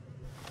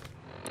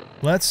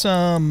 Let's, take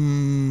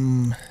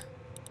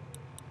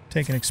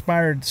an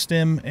expired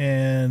stim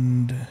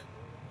and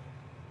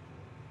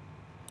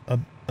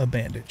a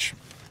bandage.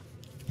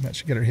 That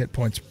should get our hit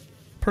points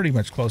pretty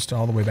much close to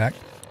all the way back.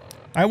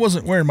 I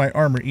wasn't wearing my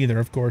armor either,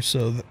 of course,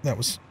 so that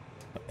was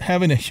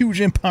having a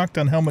huge impact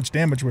on how much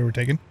damage we were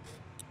taking.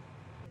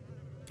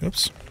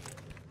 Oops.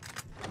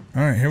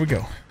 Alright, here we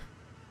go.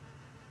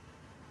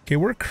 Okay,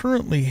 we're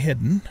currently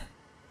hidden.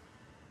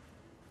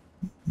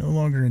 No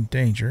longer in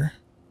danger.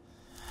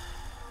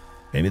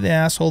 Maybe the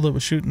asshole that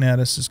was shooting at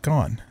us is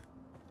gone.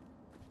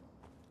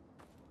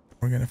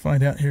 We're going to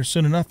find out here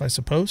soon enough, I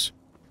suppose.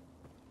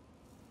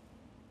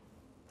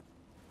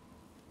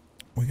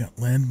 We got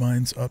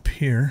landmines up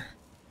here.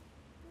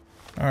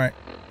 Alright.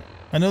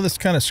 I know this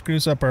kind of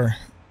screws up our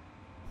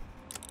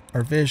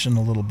vision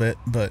a little bit,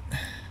 but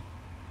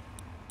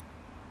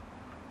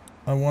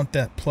I want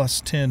that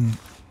plus 10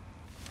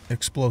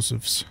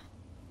 explosives.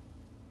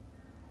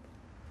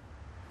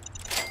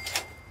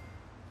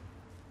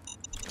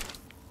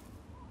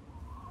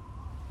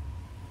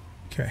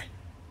 Okay.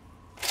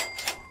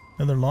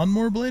 Another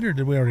lawnmower blade, or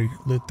did we already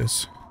loot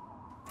this?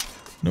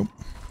 Nope.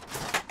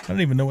 I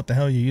don't even know what the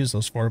hell you use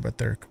those for, but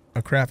they're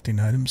a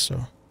crafting item,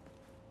 so.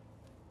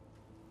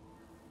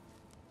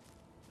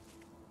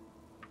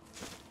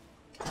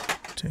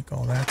 Take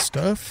all that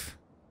stuff.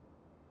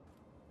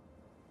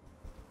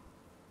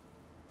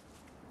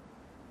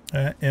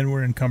 And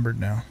we're encumbered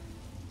now.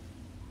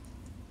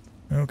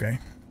 Okay.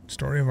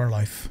 Story of our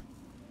life.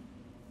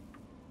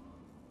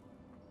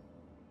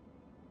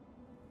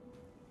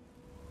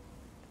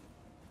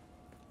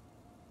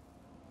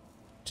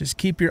 Just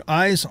keep your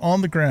eyes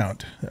on the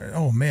ground.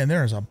 Oh man,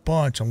 there's a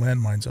bunch of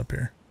landmines up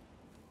here.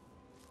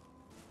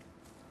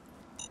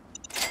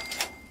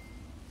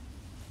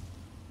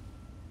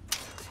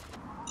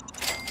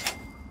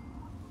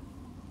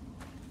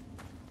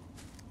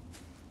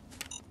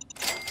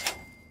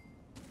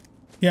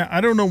 Yeah,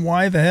 I don't know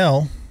why the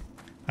hell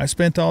I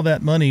spent all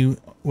that money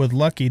with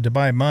Lucky to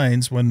buy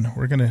mines when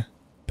we're going to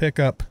pick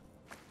up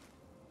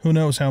who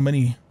knows how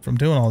many from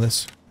doing all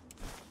this.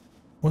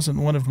 Wasn't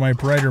one of my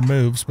brighter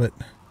moves, but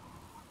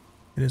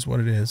it is what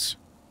it is.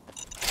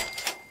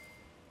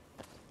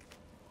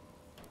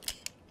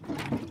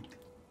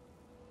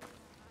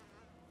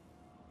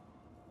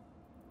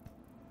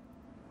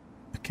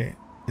 Okay,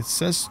 it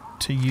says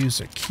to use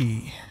a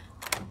key,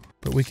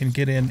 but we can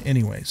get in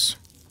anyways.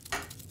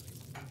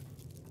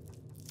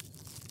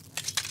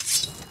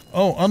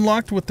 Oh,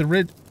 unlocked with the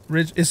Ridge.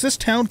 Is this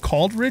town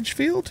called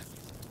Ridgefield?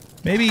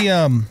 Maybe,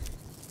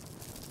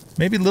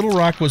 maybe Little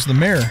Rock was the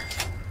mayor.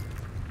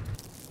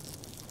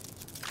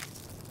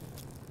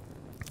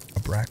 A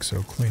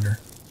Braxo cleaner.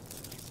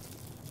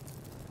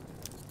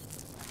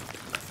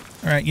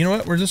 Alright, you know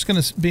what? We're just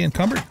going to be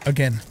encumbered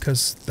again,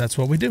 because that's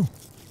what we do.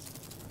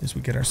 Is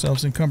we get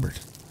ourselves encumbered.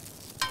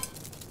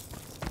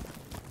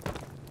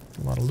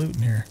 A lot of loot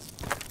in here.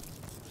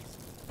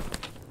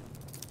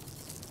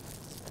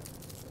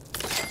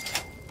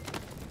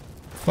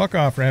 Fuck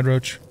off, Rad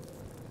Roach.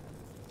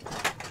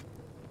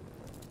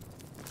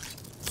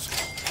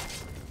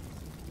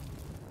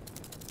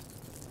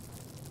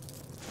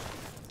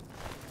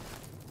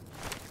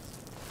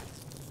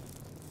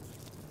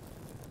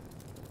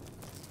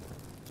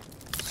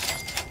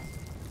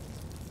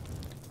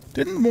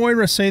 Didn't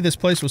Moira say this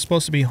place was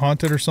supposed to be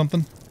haunted or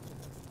something?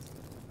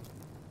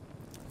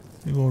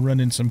 Maybe we'll run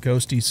in some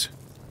ghosties.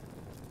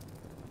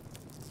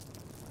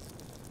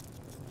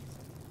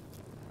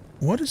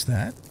 What is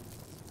that?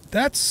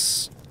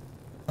 That's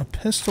a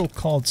pistol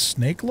called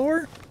Snake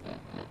Lore?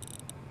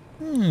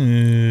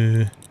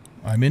 I'm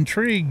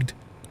intrigued.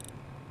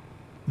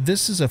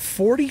 This is a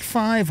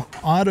 45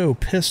 auto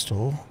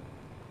pistol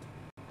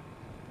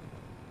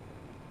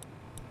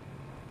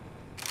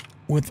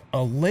with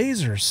a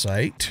laser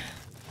sight.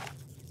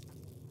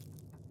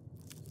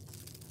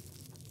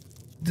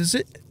 Does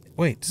it...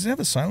 Wait, does it have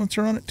a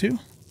silencer on it too?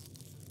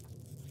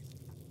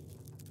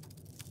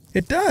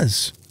 It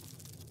does!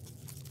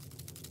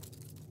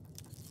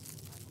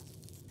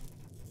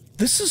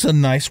 This is a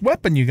nice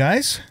weapon, you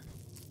guys.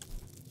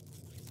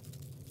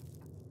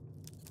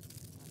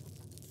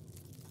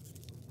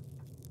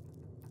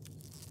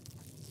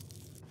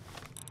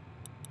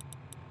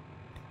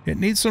 It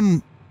needs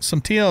some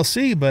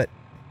TLC, but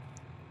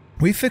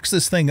we fix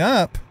this thing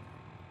up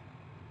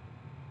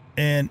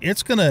and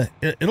it's gonna,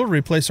 it'll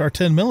replace our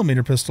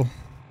 10mm pistol.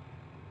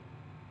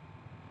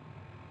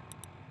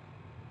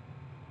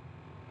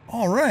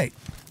 All right.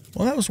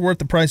 Well, that was worth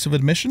the price of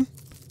admission.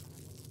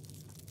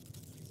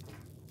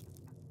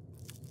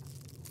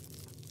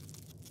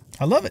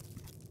 I love it.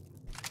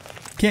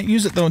 Can't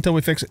use it, though, until we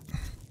fix it.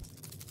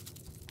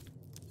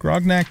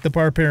 Grognak the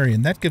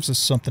Barbarian. That gives us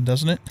something,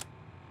 doesn't it?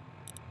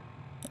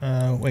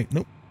 Wait,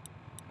 nope.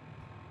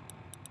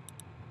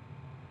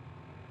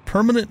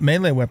 Permanent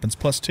melee weapons,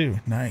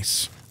 +2.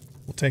 Nice.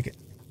 We'll take it.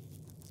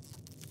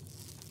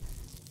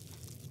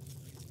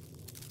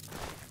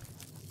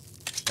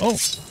 Oh,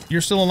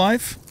 you're still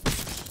alive?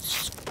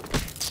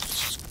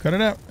 Cut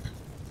it out.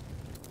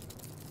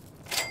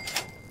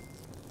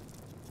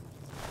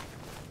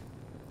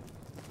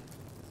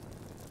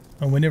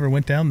 Oh, we never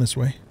went down this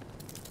way.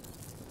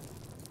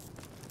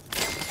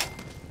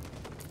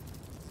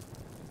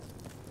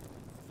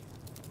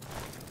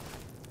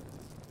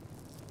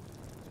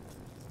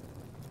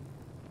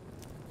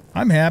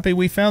 I'm happy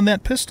we found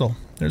that pistol.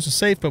 There's a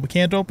safe, but we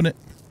can't open it.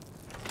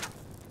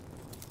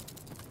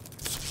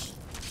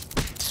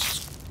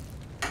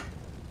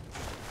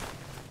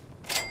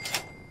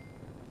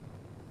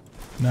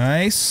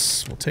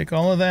 Nice. We'll take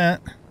all of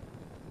that.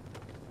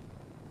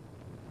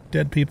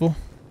 Dead people.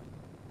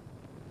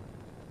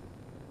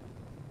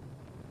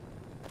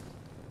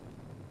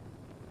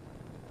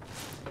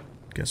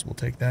 Guess we'll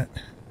take that.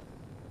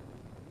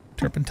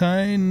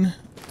 Turpentine,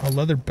 a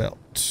leather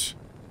belt.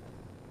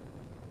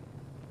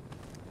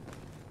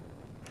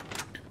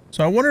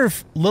 So I wonder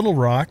if Little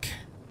Rock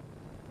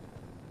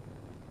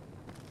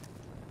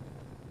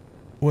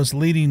was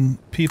leading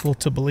people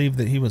to believe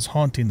that he was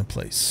haunting the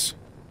place.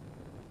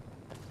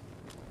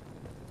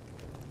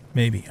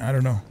 Maybe. I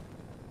don't know.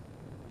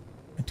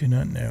 I do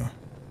not know.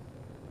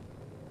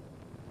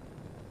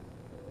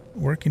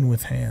 Working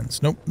with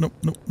hands. Nope, nope,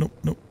 nope, nope,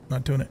 nope.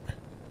 Not doing it.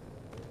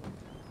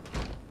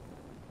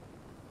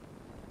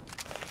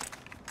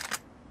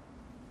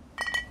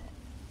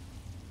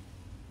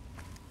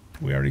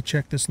 We already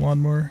checked this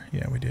lawnmower?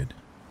 Yeah, we did.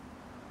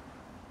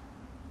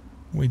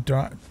 We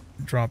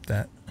dropped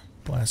that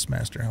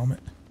Blastmaster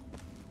helmet.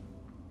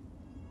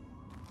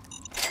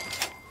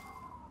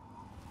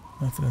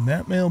 Nothing in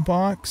that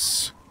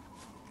mailbox.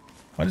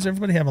 Why does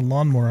everybody have a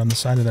lawnmower on the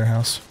side of their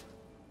house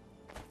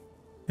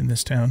in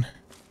this town?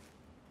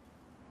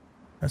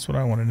 That's what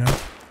I want to know.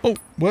 Oh,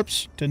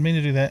 whoops. Didn't mean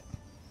to do that.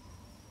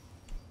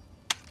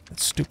 That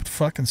stupid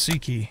fucking C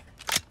key.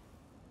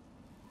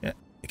 Yeah,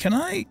 can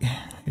I...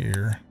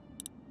 Here.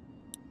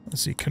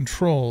 Let's see.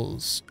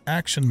 Controls.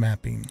 Action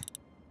mapping.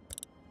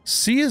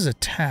 C is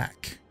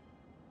attack.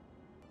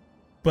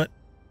 But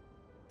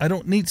I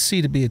don't need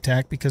C to be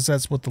attack because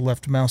that's what the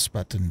left mouse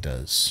button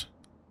does.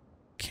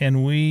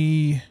 Can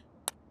we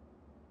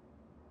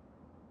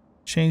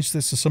change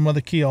this to some other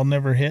key I'll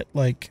never hit,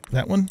 like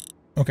that one?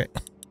 Okay.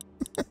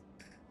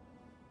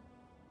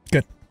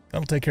 Good.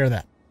 That'll take care of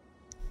that.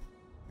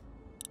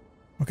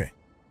 Okay.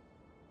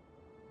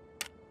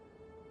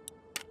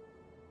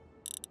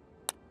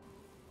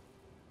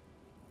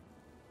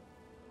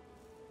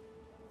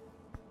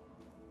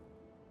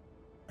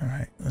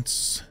 Alright,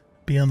 let's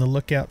be on the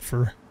lookout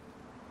for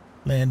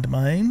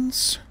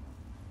landmines.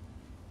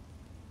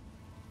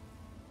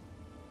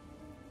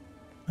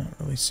 Not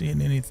really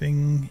seeing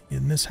anything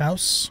in this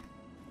house.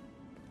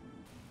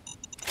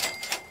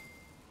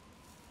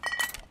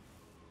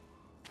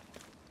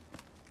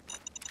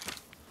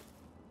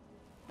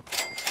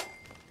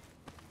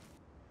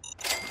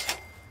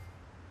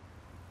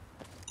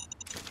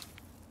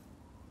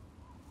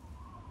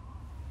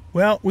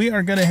 Well, we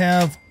are going to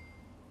have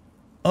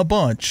a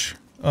bunch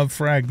of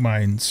frag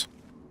mines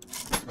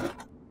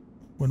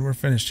when we're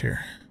finished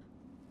here.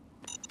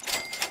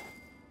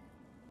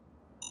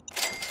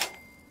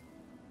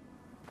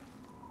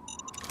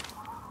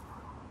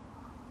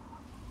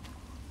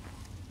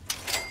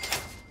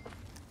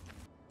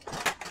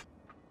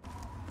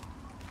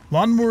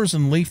 Lawnmowers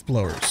and leaf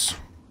blowers.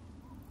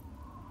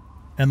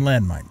 And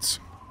landmines.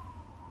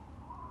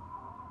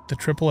 The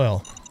triple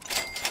L.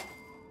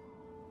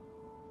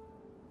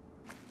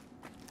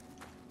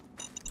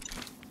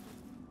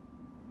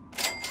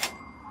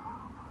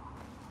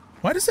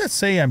 Why does that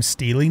say I'm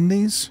stealing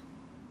these?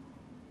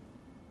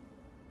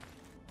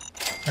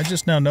 I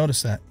just now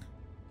noticed that.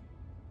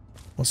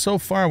 Well, so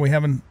far we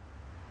haven't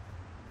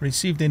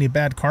received any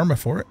bad karma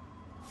for it.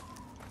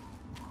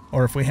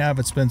 Or if we have,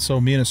 it's been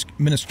so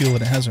minuscule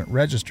that it hasn't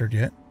registered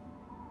yet.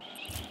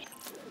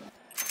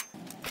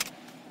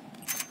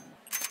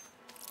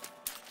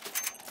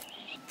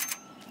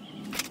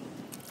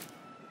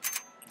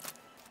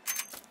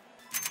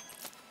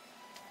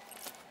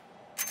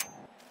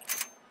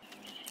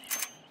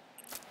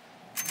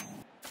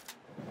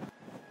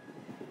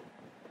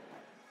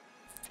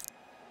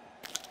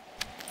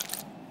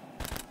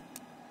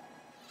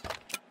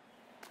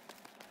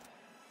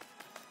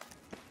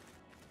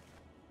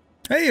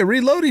 Hey, a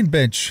reloading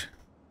bench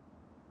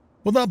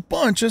with a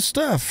bunch of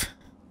stuff.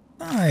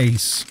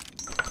 Nice.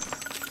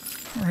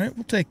 All right,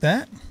 we'll take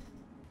that.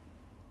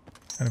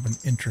 Kind of an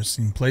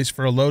interesting place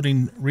for a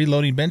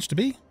reloading bench to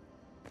be.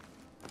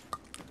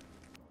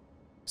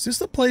 Is this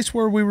the place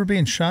where we were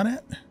being shot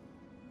at?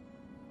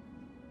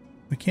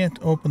 We can't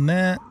open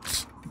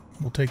that.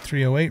 We'll take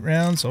 308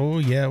 rounds. Oh,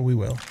 yeah, we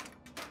will.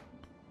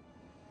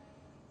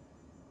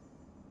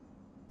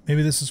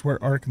 Maybe this is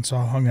where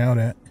Arkansas hung out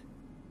at.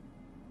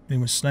 He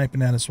was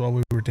sniping at us while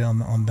we were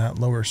down on that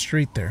lower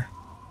street there.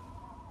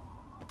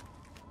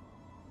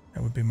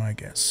 That would be my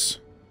guess.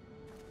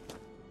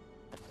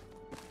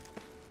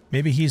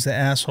 Maybe he's the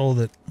asshole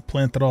that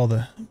planted all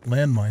the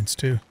landmines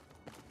too.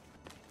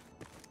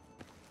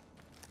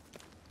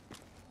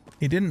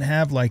 He didn't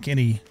have like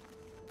any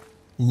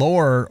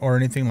lore or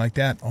anything like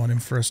that on him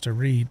for us to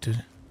read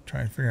to try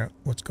and figure out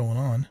what's going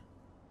on.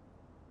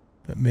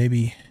 But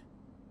maybe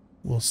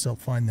we'll still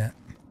find that.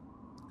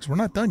 Because we're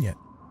not done yet.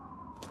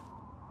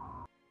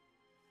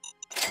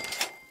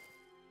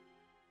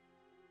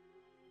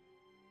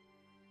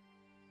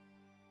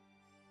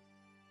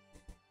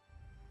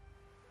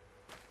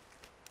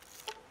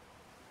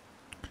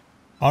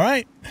 All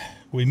right,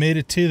 we made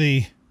it to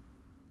the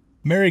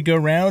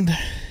merry-go-round,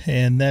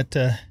 and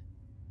that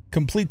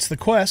completes the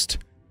quest.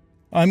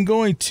 I'm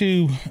going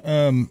to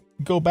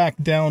go back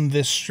down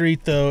this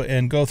street, though,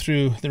 and go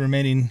through the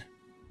remaining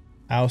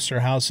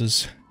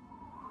houses,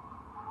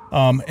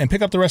 and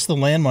pick up the rest of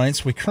the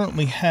landmines. We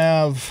currently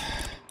have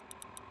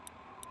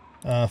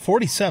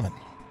 47.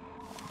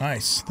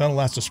 Nice. That'll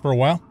last us for a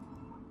while.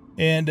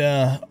 And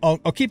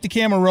I'll keep the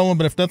camera rolling,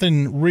 but if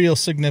nothing real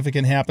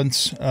significant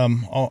happens,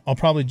 I'll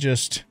probably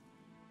just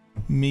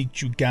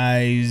meet you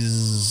guys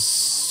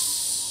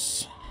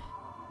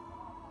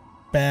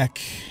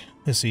back.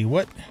 Let's see,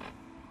 what?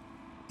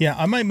 Yeah,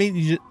 I might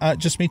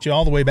just meet you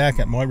all the way back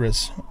at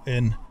Moira's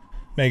in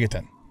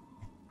Megaton.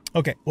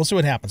 Okay, we'll see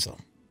what happens, though.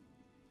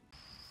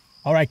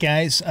 All right,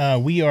 guys,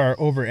 we are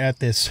over at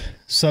this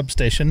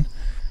substation.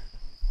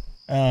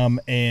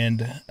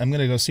 And I'm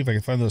going to go see if I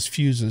can find those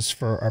fuses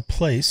for our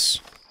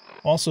place.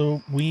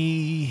 Also,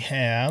 we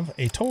have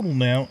a total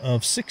now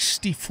of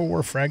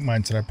 64 frag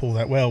mines that I pulled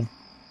out. Well,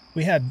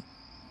 we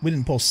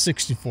didn't pull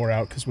 64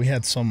 out because we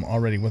had some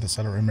already with us.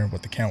 I don't remember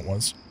what the count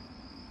was.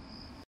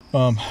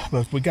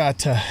 But we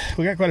got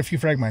quite a few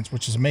frag mines,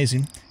 which is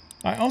amazing.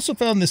 I also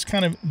found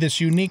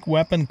this unique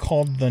weapon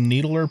called the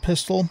Needler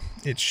pistol.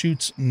 It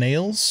shoots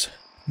nails.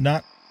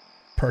 Not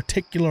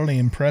particularly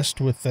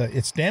impressed with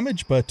its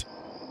damage, but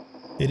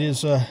it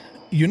is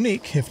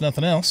unique, if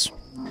nothing else.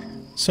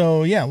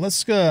 So yeah,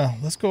 let's go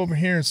over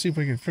here and see if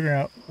we can figure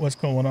out what's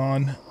going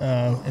on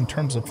in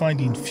terms of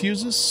finding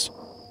fuses.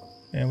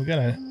 And we got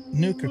a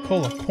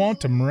Nuka-Cola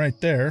Quantum right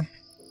there,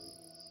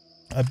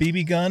 a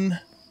BB gun,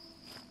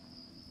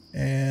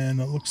 and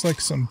it looks like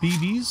some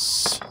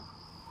BBs.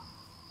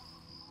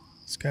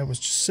 This guy was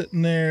just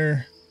sitting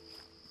there.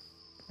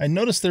 I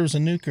noticed there was a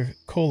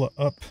Nuka-Cola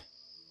up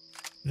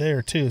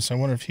there too, so I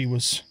wonder if he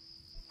was...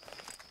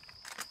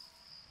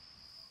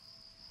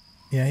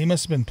 Yeah, he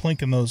must have been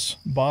plinking those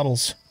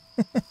bottles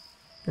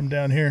from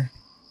down here.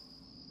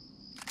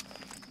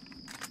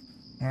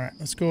 Alright,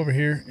 let's go over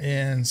here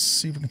and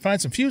see if we can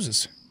find some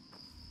fuses.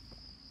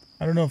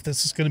 I don't know if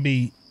this is going to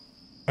be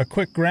a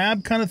quick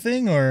grab kind of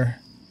thing or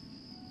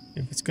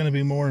if it's going to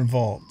be more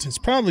involved. It's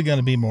probably going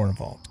to be more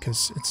involved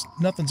because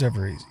nothing's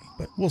ever easy,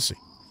 but we'll see.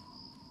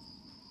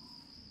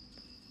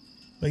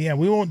 But yeah,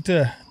 we won't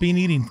be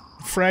needing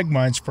frag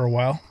mines for a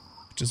while,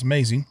 which is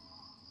amazing.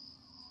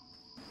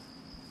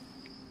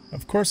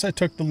 Of course I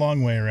took the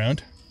long way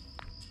around.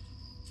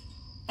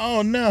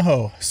 Oh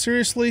no!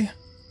 Seriously?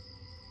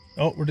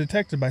 Oh, we're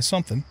detected by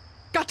something.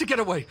 Got to get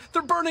away!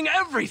 They're burning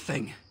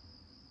everything!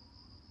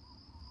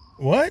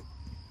 What?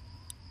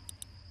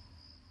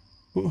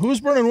 Who's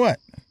burning what?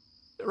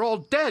 They're all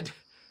dead.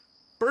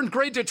 Burned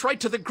gray ditch right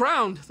to the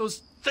ground. Those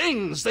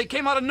things, they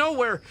came out of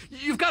nowhere.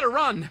 You've got to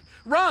run.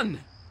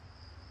 Run!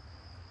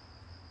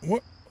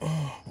 What?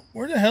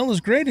 Where the hell is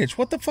Gray Ditch?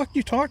 What the fuck are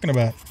you talking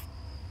about?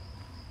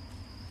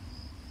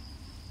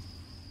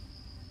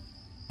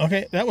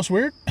 Okay, that was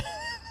weird.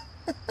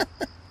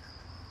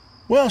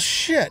 Well,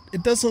 shit.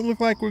 It doesn't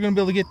look like we're going to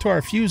be able to get to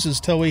our fuses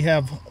till we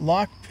have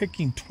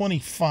lockpicking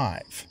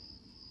 25.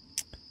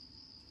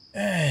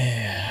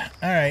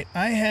 Alright,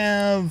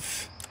 I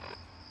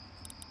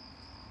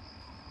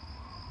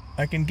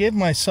can give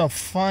myself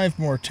 5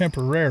 more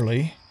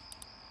temporarily,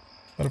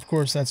 but of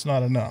course that's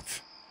not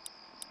enough.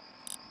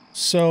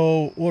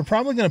 So we're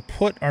probably going to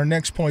put our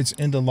next points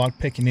into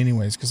lockpicking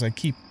anyways, because I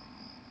keep,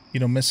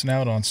 missing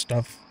out on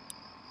stuff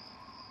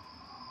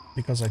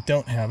because I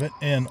don't have it.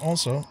 And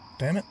also,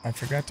 damn it, I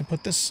forgot to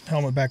put this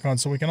helmet back on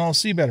so we can all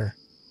see better.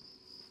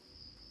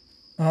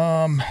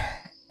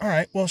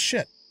 Alright, well,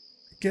 shit.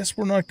 Guess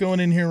we're not going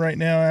in here right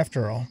now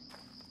after all.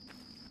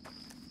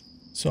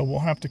 So we'll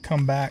have to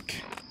come back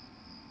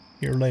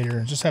here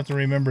later. Just have to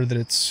remember that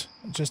it's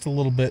just a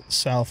little bit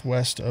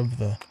southwest of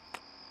the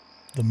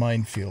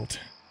minefield.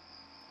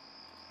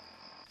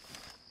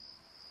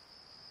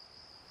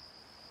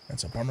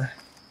 That's a bummer.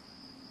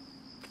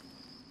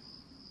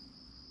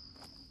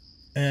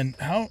 And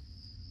how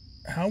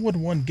would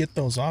one get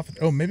those off?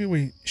 Oh, maybe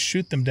we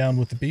shoot them down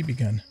with the BB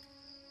gun.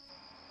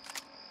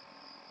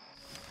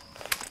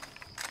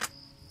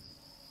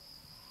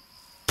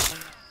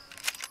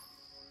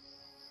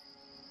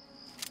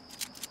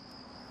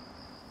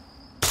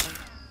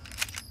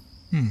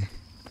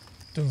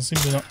 Doesn't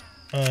seem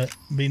to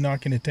be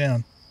knocking it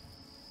down.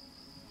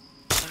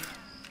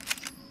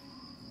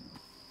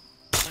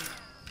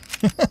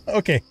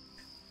 Okay,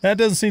 that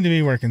doesn't seem to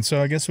be working,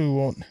 so I guess we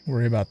won't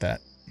worry about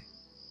that.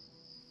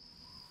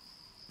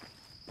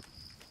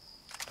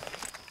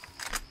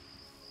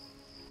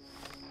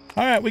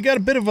 Alright, we got a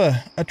bit of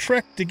a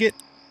trek to get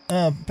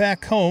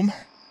back home.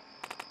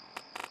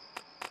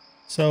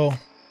 So,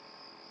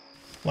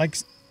 like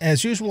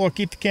as usual, I'll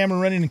keep the camera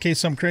running in case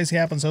something crazy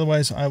happens.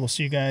 Otherwise, I will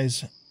see you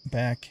guys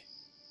back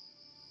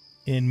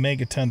in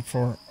Megaton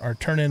for our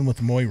turn-in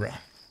with Moira.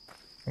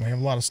 And we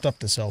have a lot of stuff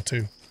to sell,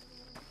 too.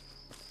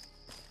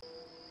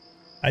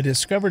 I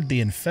discovered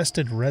the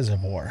infested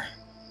reservoir.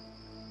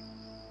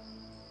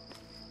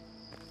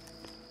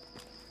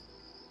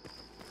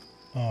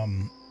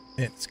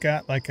 It's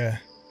got like a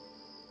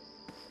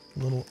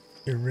little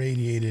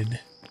irradiated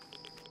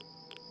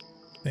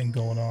thing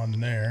going on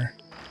there,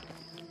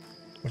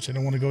 which I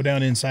don't want to go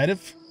down inside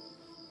of.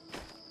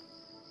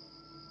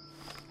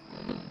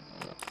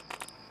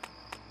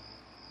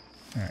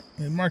 All right,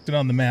 we marked it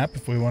on the map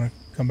if we want to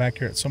come back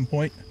here at some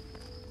point.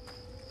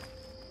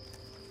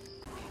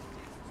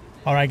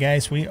 All right,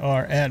 guys, we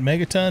are at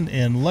Megaton,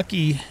 and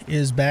Lucky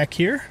is back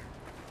here.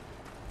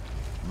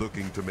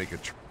 Looking to make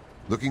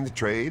looking to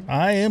trade?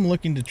 I am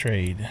looking to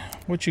trade.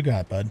 What you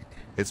got, bud?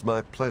 It's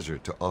my pleasure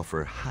to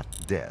offer hot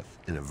death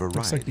in a variety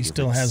Looks like he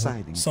still of has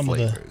exciting some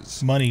flavors. of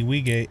the money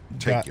we got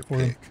Take for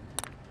your him. pick.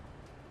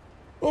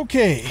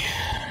 Okay,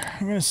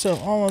 I'm gonna sell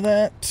all of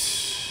that.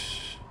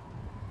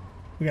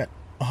 We got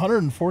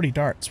 140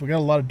 darts. We got a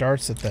lot of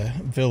darts at the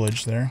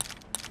village there.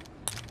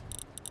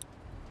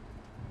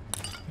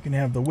 You can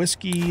have the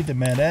whiskey, the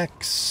Med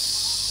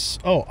X.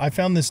 Oh, I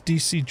found this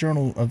DC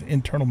Journal of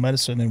Internal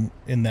Medicine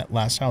in that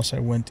last house I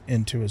went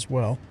into as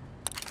well.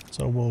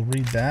 So we'll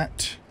read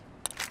that.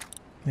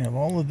 We have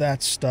all of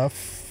that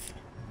stuff.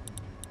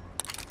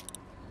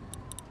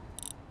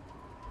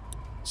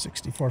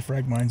 64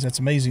 frag mines. That's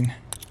amazing.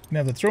 You can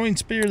have the throwing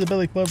spear, the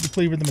belly club, the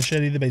cleaver, the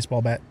machete, the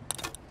baseball bat.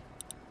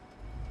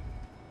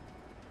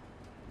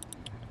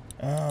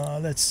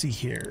 Let's see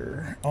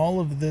here.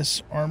 All of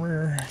this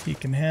armor he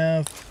can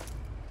have.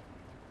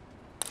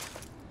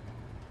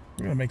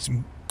 We're gonna make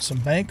some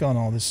bank on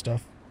all this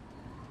stuff.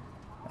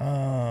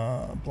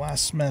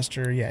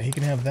 Blastmaster, yeah, he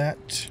can have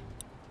that.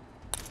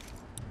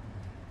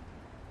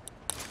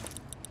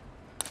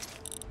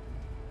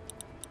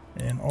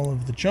 And all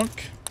of the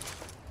junk.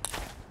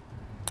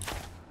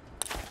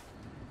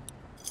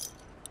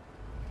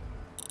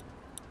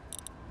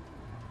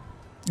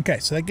 Okay,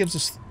 so that gets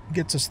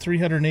us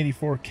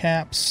 384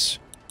 caps.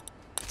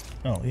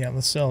 Oh yeah,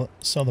 let's sell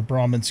the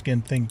Brahmin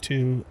skin thing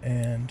too,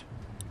 and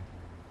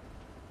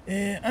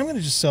I'm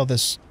gonna just sell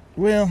this.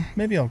 Well,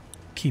 maybe I'll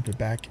keep it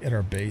back at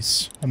our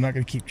base. I'm not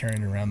gonna keep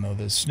carrying around though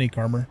the sneak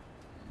armor.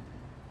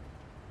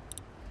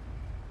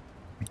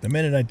 The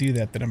minute I do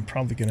that, then I'm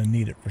probably gonna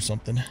need it for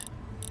something.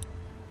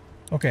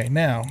 Okay,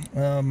 now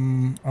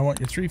I want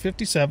your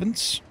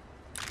 357s.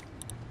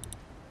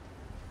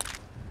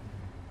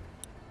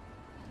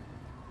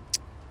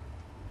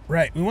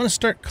 Right, we want to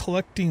start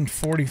collecting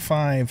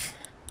 45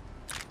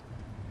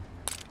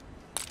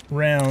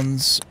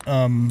 rounds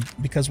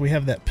because we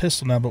have that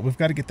pistol now, but we've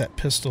got to get that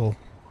pistol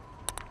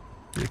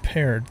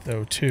repaired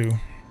though too.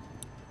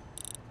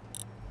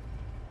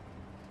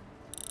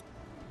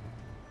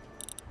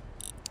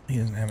 He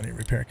doesn't have any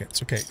repair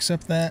kits. Okay,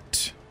 accept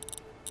that.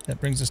 That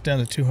brings us down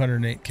to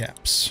 208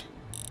 caps.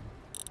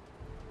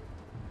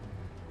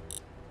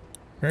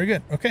 Very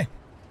good. Okay.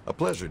 A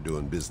pleasure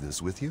doing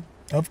business with you.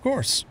 Of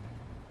course.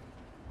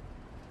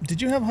 Did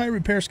you have high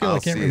repair skill? I'll I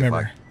can't see if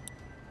remember.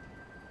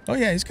 Oh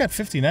yeah, he's got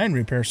 59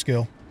 repair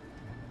skill.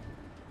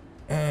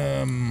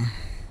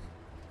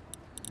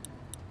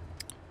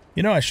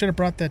 You know, I should have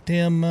brought that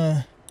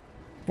damn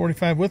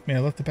 45 with me. I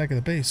left it back at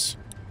the base.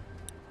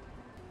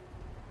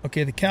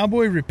 Okay, the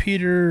cowboy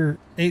repeater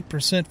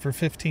 8% for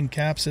 15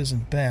 caps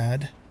isn't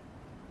bad.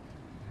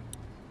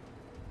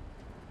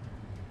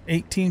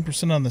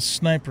 18% on the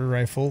sniper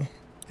rifle.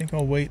 I think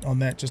I'll wait on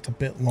that just a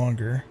bit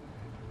longer.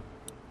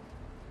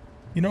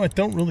 You know, I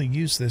don't really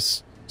use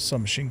this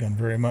submachine gun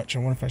very much. I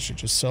wonder if I should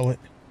just sell it.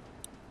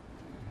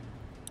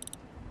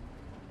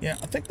 Yeah,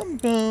 I think I'm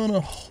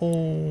gonna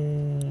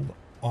hold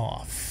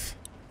off.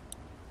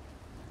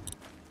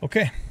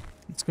 Okay,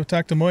 let's go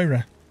talk to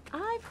Moira.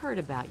 I've heard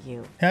about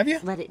you. Have you?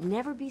 Let it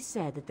never be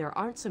said that there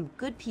aren't some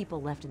good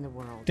people left in the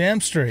world. Damn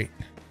straight.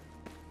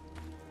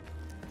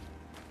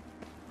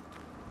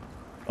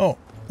 Oh,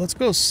 let's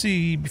go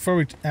see, before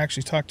we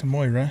actually talk to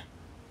Moira,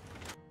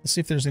 let's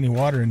see if there's any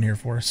water in here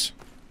for us.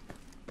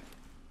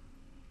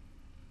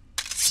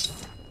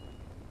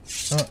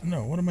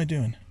 No, what am I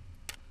doing?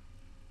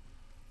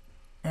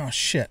 Oh,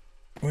 shit.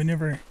 We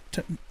never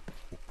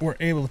were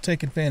able to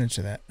take advantage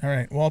of that. All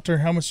right, Walter,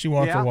 how much do you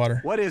want for water?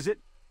 What is it?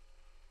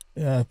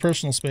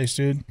 Personal space,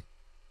 dude.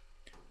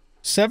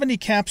 70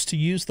 caps to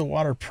use the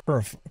water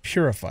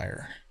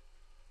purifier.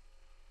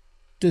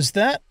 Does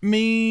that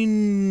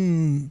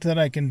mean that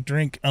I can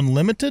drink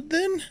unlimited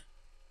then?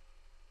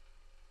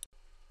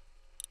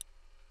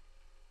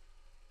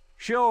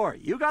 Sure,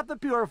 you got the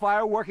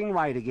purifier working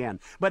right again.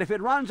 But if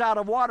it runs out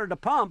of water to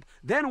pump,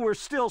 then we're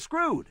still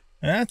screwed.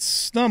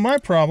 That's not my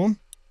problem.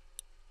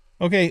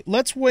 Okay,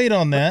 let's wait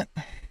on that.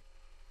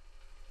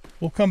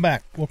 We'll come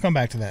back. We'll come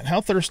back to that. How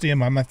thirsty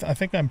am I? I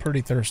think I'm pretty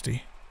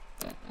thirsty.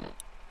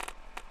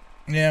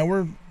 Yeah,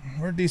 we're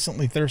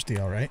decently thirsty,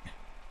 all right.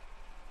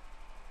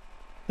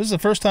 This is the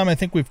first time I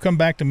think we've come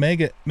back to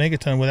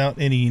Megaton without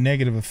any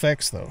negative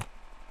effects, though.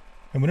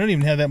 And we don't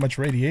even have that much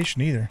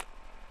radiation either.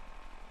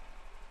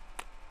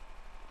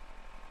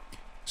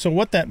 So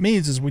what that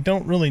means is we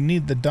don't really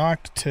need the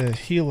dock to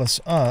heal us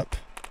up.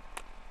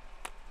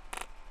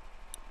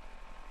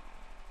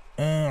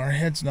 Our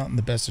head's not in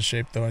the best of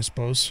shape, though, I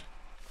suppose.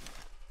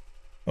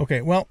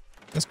 Okay, well,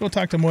 let's go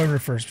talk to Moira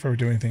first before we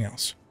do anything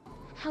else.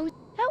 How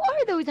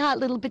are those hot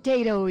little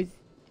potatoes?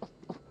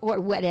 Or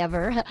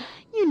whatever.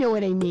 You know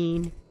what I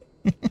mean.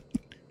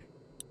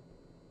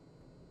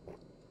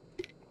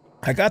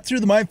 I got through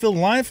the minefield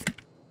alive,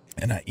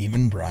 and I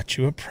even brought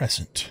you a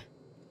present.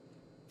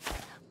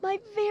 My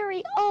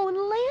very own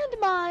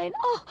landmine.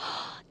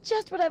 Oh,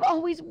 just what I've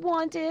always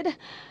wanted.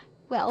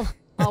 Well,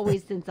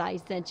 always since I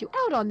sent you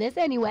out on this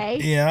anyway.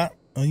 Yeah,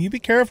 well, you be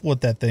careful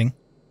with that thing.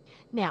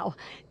 Now,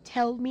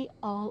 tell me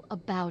all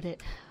about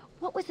it.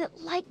 What was it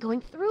like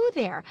going through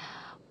there?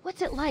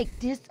 What's it like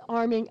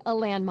disarming a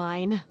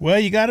landmine? Well,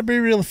 you got to be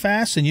real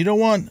fast, and you don't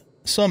want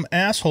some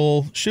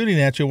asshole shooting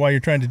at you while you're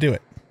trying to do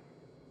it.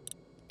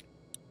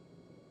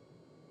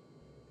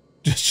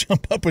 Just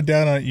jump up and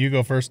down on it. You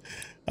go first.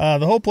 The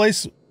whole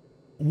place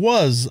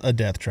was a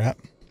death trap.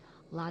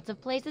 Lots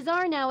of places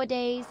are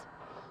nowadays.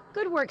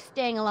 Good work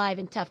staying alive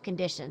in tough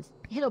conditions.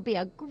 It'll be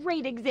a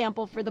great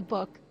example for the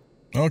book.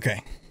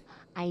 Okay.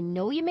 I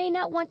know you may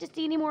not want to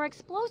see any more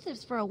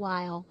explosives for a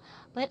while,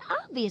 but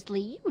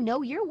obviously you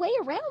know your way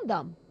around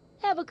them.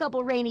 Have a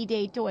couple rainy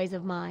day toys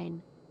of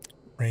mine.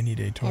 Rainy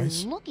day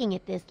toys. And looking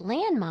at this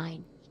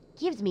landmine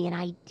gives me an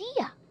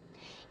idea.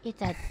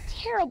 It's a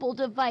terrible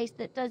device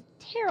that does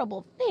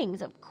terrible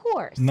things, of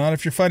course. Not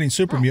if you're fighting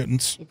super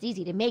mutants. It's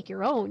easy to make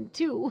your own,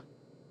 too.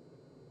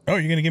 Oh,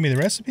 you're going to give me the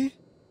recipe?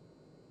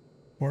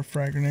 4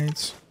 frag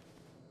grenades.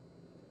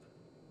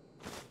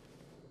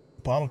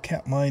 Bottle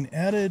cap mine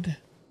added.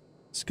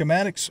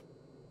 Schematics.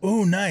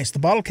 Oh, nice. The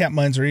bottle cap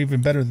mines are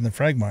even better than the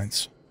frag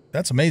mines.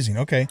 That's amazing.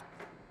 Okay.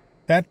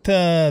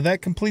 That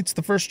completes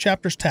the first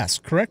chapter's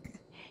task, correct?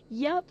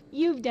 Yup,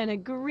 you've done a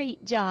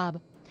great job.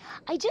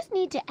 I just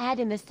need to add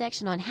in the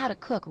section on how to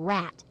cook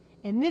rat,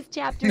 and this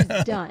chapter's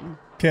done.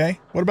 Okay.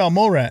 What about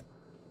mole rat?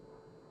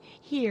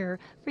 Here,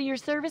 for your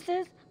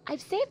services,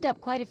 I've saved up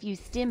quite a few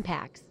stim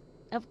packs.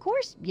 Of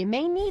course, you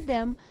may need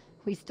them.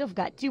 We still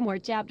got 2 more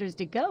chapters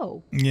to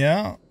go.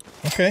 Yeah.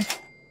 Okay.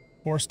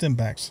 4 stim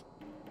packs.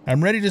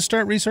 I'm ready to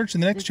start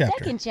researching the next chapter.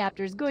 The second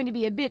chapter is going to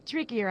be a bit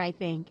trickier, I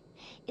think.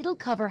 It'll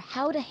cover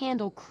how to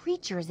handle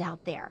creatures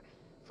out there,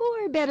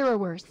 for better or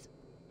worse.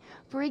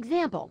 For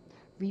example,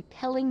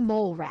 repelling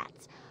mole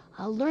rats,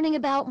 learning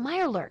about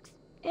mirelurks,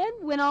 and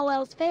when all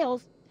else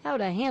fails, how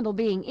to handle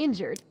being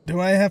injured. Do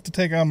I have to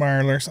take on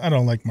mirelurks? I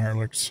don't like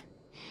mirelurks.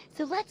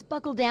 So let's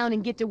buckle down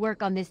and get to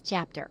work on this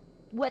chapter.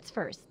 What's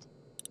first?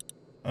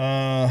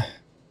 I'm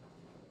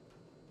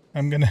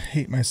gonna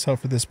hate myself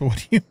for this, but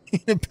what do you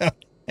mean about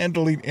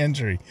handling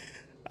injury?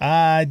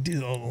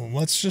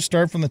 Let's just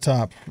start from the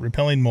top.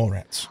 Repelling mole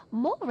rats.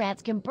 Mole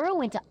rats can burrow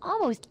into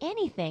almost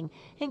anything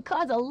and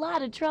cause a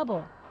lot of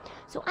trouble.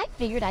 So I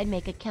figured I'd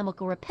make a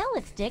chemical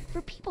repellent stick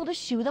for people to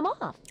shoo them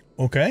off.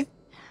 Okay.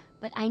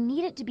 But I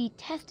need it to be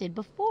tested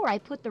before I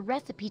put the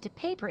recipe to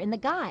paper in the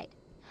guide.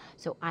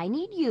 So I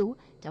need you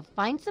to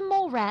find some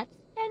mole rats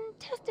and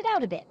test it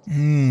out a bit.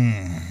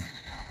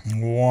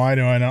 Why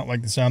do I not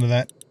like the sound of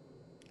that?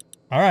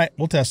 All right,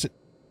 we'll test it.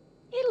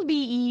 It'll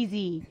be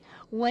easy.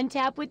 1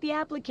 tap with the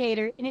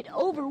applicator and it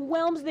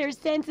overwhelms their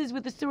senses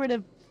with a sort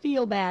of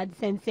feel-bad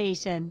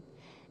sensation.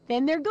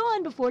 Then they're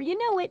gone before you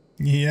know it.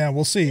 Yeah,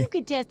 we'll see. You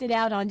could test it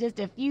out on just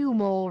a few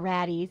mole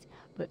ratties,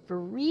 but for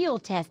real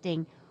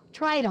testing,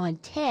 try it on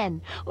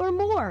 10 or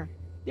more.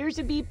 There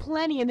should be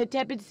plenty in the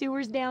tepid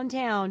sewers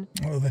downtown.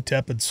 Oh, the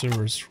tepid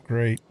sewers.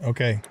 Great.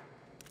 Okay.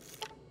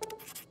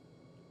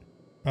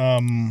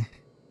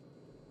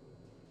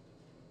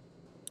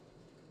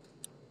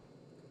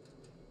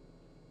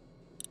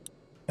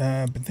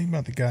 Been thinking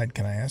about the guide.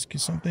 Can I ask you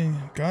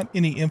something? Got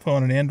any info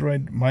on an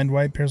Android mind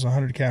wipe? Here's a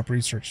 100 cap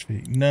research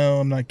fee. No,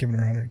 I'm not giving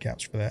her 100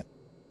 caps for that.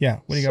 Yeah,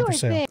 what do you got for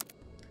sale?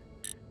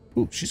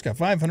 Ooh, she's got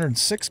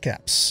 506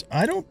 caps.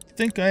 I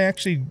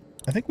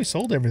think we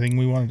sold everything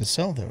we wanted to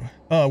sell,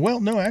 though.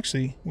 Well, no,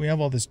 actually, we have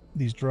all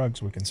these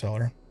drugs we can sell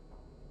her.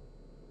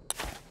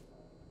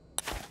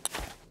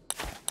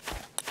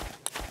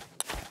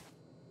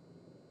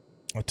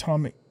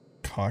 Atomic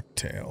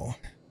cocktail.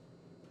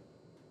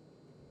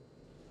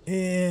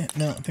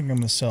 No, I think I'm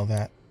going to sell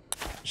that.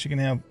 She can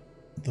have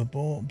the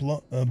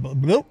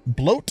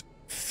bloat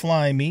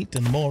fly meat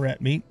and the mole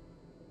rat meat.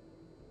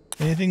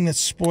 Anything that's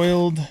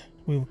spoiled,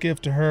 we will give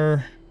to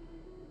her.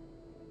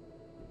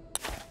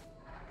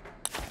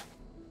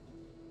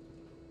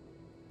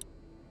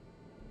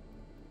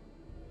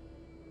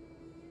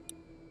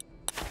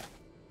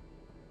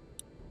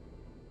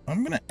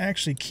 I'm going to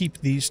actually keep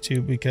these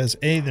 2 because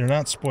A, they're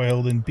not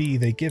spoiled, and B,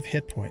 they give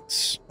hit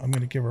points. I'm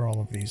going to give her all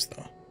of these,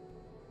 though.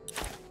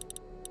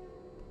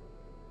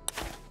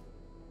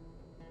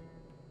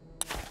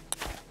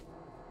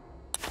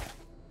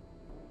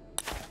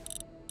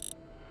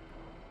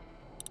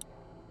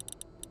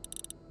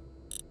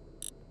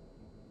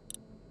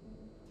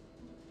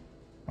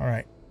 All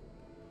right.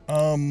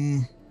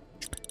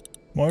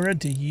 Moira,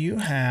 do you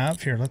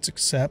have... Here, let's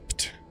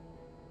accept...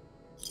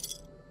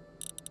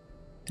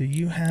 Do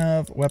you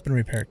have weapon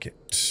repair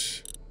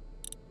kit?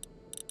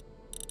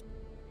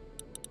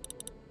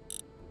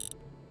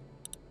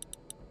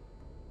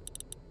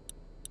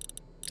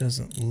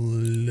 Doesn't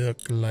look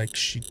like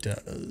she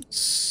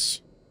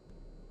does.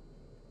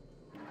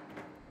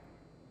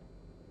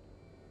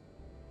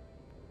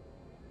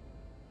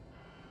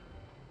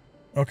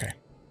 Okay.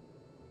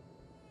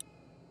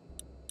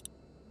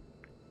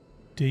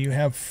 Do you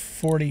have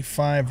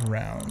 45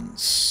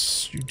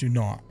 rounds? You do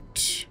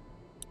not.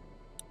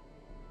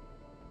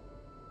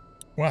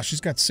 Wow,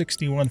 she's got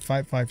 61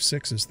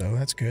 5.56s though.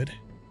 That's good.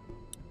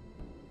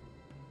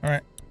 All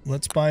right,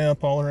 let's buy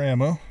up all her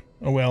ammo.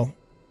 Oh well,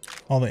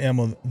 all the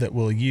ammo that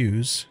we'll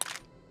use.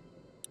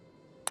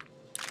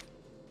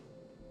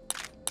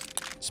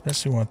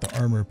 Especially want the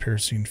armor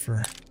piercing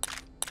for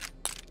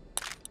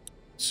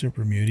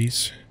super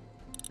muties.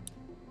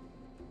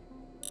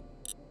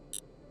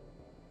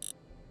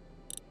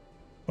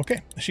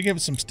 Okay, she gave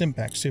us some stim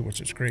packs too, which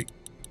is great.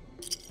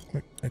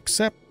 Click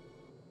accept.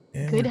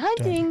 And Good we're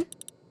hunting. done.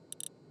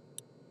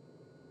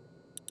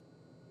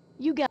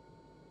 You got.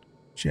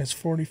 She has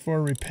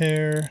 44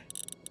 repair.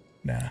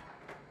 Nah.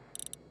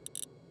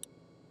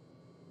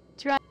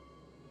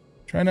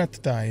 Try not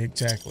to die,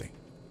 exactly.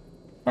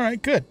 All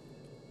right, good.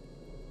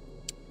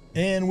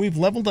 And we've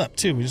leveled up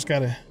too. We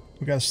gotta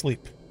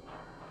sleep.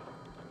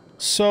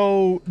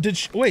 So did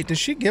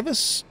she give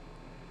us?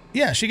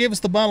 Yeah, she gave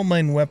us the bottle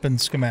mine weapon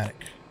schematic.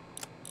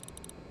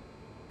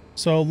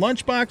 So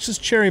lunch boxes,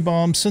 cherry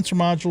bombs, sensor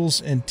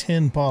modules, and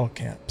 10 bottle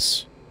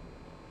caps.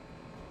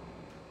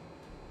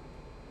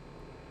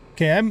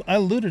 Okay, I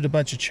looted a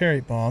bunch of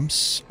cherry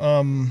bombs.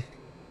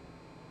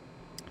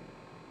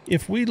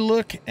 If we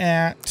look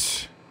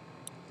at,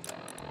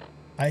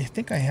 I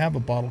think I have a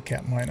bottle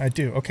cap mine. I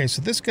do. Okay,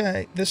 so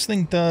this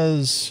thing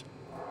does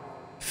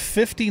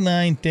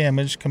 59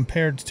 damage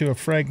compared to a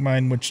frag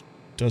mine, which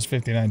does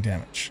 59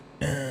 damage.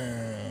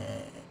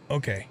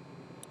 Okay.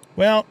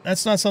 Well,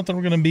 that's not something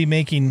we're going to be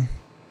making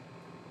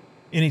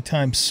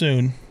anytime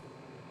soon.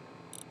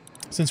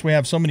 Since we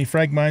have so many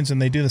frag mines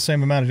and they do the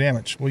same amount of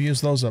damage. We'll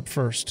use those up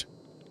first.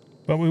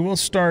 But we will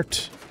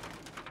start,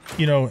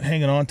 you know,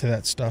 hanging on to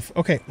that stuff.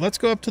 Okay, let's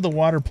go up to the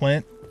water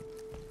plant.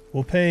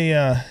 We'll pay,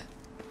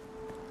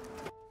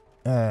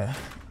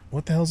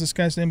 what the hell is this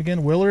guy's name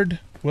again? Willard?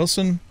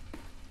 Wilson?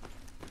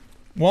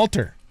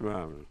 Walter.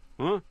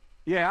 Huh?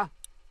 Yeah.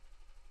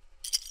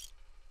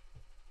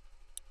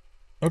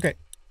 Okay.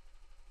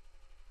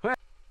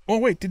 Oh,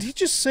 wait, did he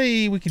just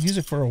say we could use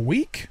it for a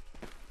week?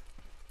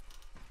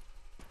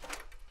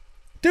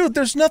 Dude,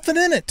 there's nothing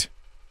in it.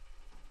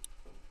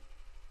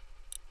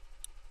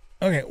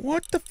 Okay,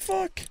 what the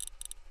fuck?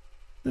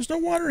 There's no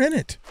water in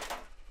it.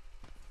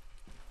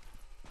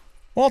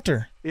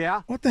 Walter.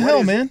 Yeah? What the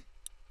hell, man?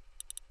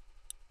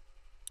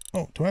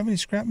 Oh, do I have any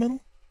scrap metal?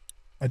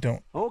 I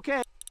don't.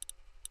 Okay.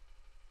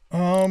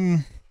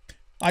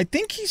 I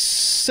think he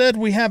said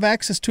we have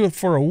access to it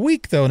for a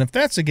week, though, and if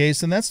that's the case,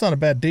 then that's not a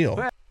bad deal.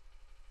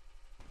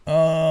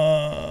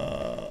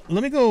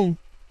 Let me go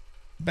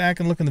back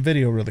and look in the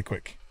video really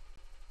quick.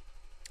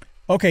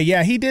 Okay,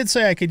 yeah, he did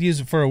say I could use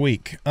it for a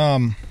week.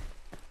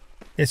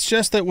 It's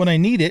just that when I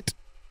need it,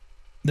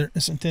 there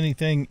isn't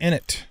anything in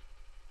it.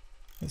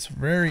 It's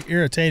very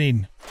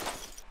irritating.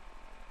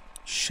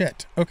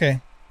 Shit. Okay.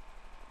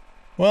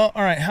 Well,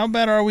 all right, how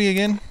bad are we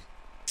again?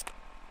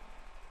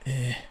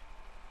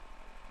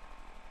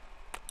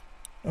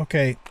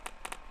 Okay.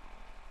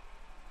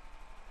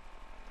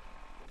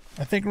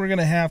 I think we're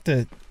gonna have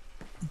to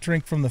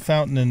drink from the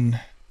fountain and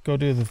go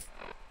do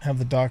have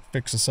the doc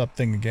fix us up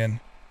thing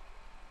again.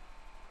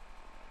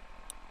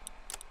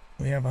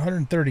 We have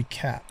 130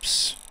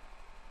 caps.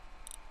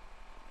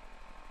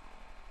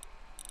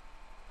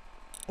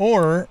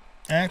 Or,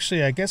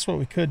 actually, I guess what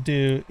we could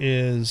do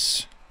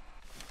is...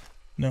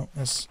 No,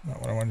 that's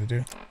not what I wanted to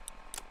do.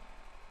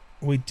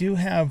 We do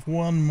have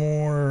one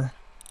more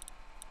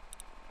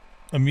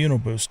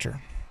immuno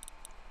booster.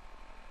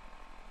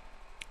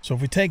 So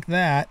if we take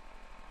that,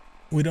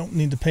 we don't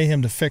need to pay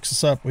him to fix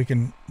us up. We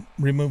can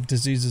remove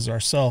diseases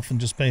ourselves and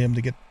just pay him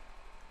to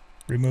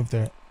remove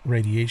the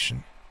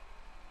radiation.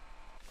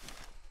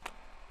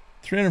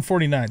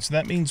 349. So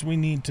that means we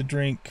need to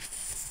drink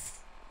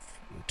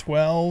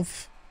 14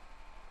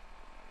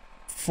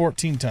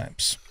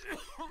 times.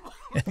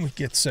 And we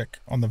get sick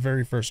on the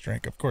very first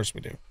drink. Of course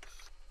we do.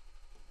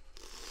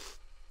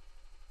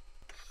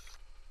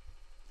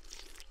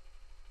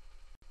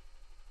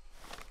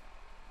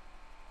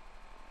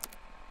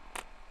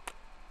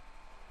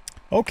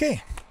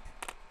 Okay.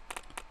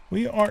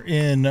 We are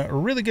in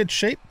really good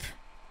shape.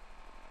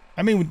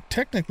 I mean,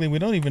 technically, we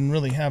don't even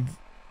really have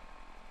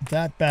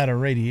that bad a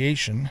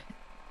radiation.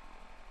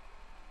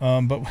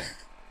 But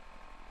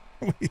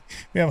we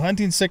have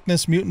hunting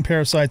sickness, mutant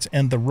parasites,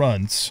 and the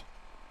runs.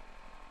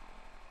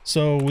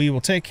 So we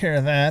will take care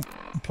of that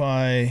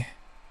by...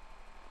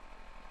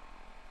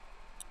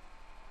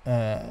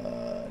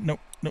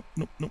 Nope.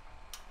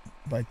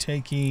 By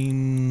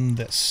taking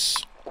this.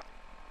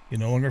 You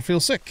no longer feel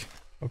sick.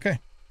 Okay.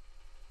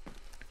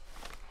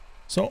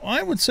 So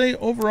I would say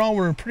overall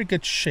we're in pretty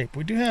good shape.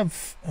 We do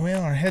have...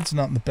 Well, our head's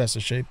not in the best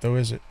of shape, though,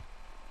 is it?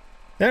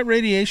 That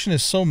radiation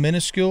is so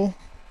minuscule,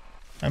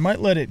 I might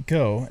let it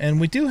go.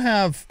 And we do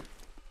have...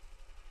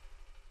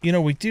 You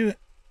know, we do...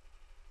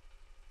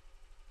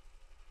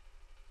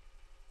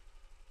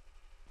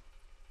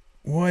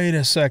 Wait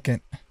a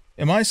second.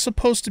 Am I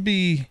supposed to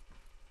be...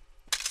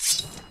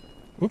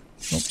 Whoop.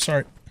 Nope,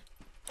 sorry.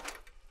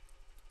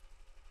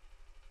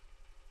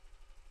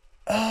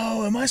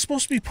 Oh, am I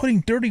supposed to be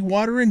putting dirty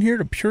water in here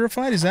to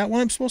purify it? Is that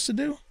what I'm supposed to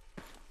do?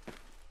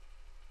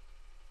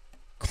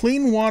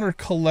 Clean water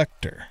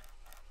collector.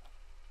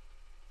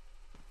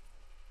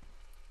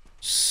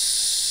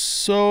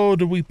 So,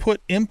 do we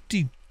put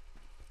empty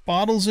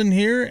bottles in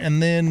here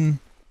and then...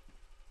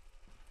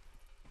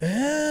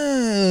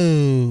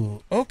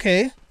 Oh,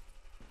 okay.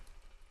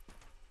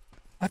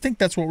 I think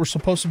that's what we're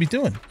supposed to be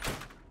doing.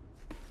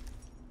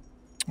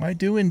 I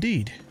do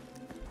indeed.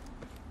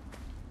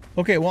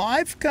 Okay, well,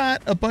 I've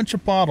got a bunch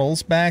of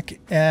bottles back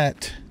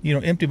at, you know,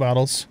 empty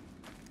bottles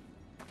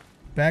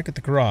back at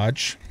the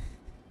garage.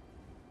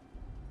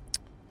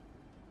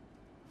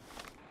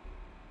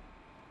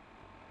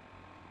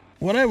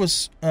 What I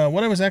was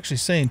actually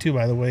saying too,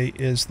 by the way,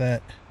 is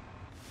that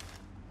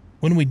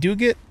when we do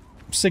get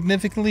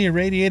significantly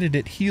irradiated,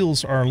 it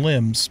heals our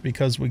limbs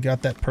because we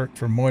got that perk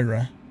from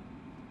Moira.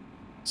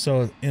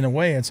 So in a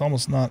way, it's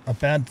almost not a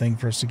bad thing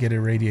for us to get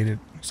irradiated,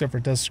 except for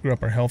it does screw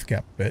up our health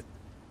cap a bit.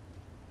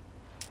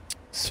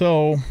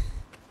 So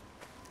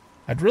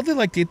I'd really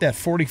like to get that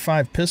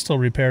 45 pistol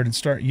repaired and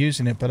start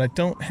using it, but I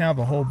don't have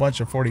a whole bunch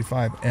of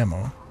 45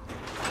 ammo.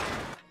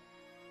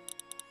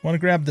 Want to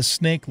grab the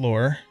snake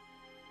lure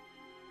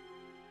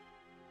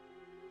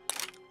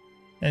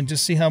and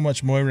just see how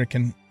much Moira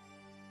can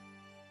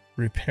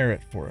repair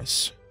it for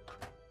us.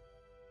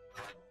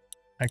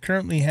 I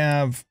currently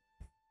have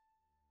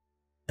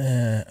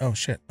oh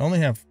shit, I only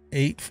have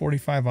 8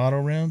 45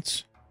 auto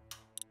rounds.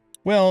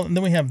 Well, and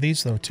then we have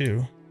these though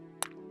too.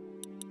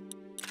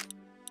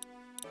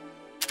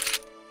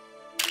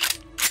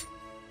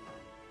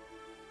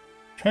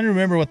 Trying to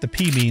remember what the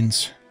P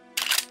means.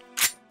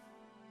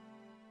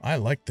 I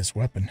like this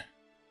weapon.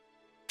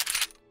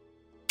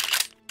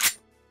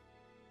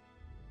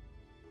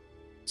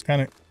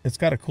 It's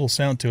got a cool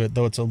sound to it,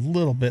 though it's a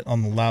little bit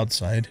on the loud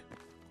side.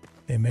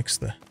 They mix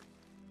the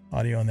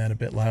audio on that a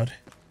bit loud.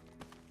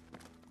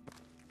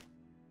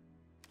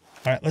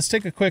 All right, let's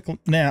take a quick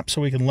nap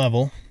so we can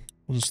level.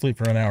 We'll just sleep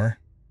for an hour.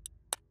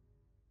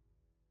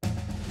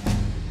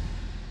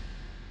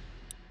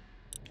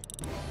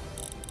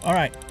 All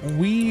right,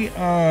 we're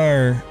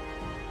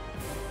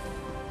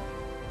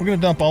going to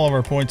dump all of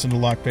our points into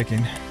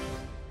lockpicking.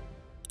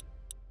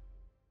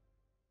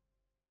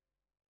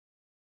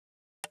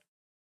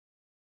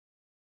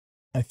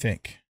 I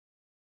think.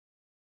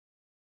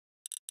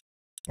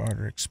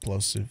 Barter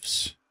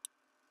explosives.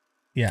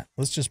 Yeah,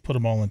 let's just put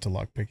them all into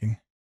lockpicking.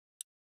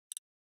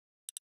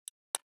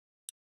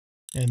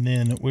 And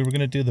then we were going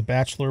to do the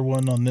bachelor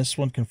one on this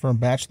one, confirm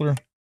bachelor.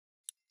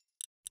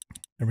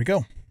 There we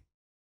go.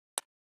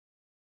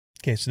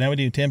 Okay, so now we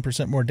do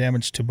 10% more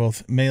damage to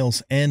both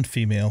males and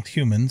female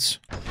humans.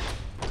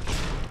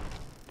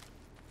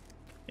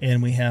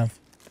 And we have,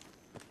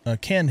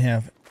 can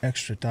have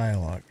extra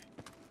dialogue.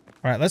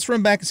 All right, let's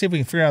run back and see if we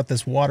can figure out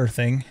this water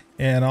thing.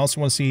 And I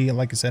also want to see,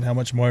 like I said, how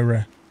much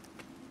Moira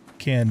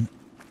can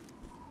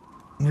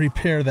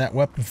repair that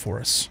weapon for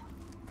us.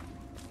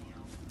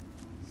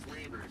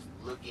 Slavers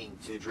looking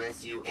to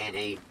dress you in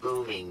a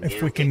booming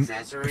If we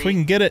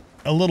can get it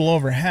a little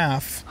over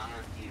half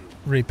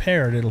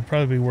repaired, it'll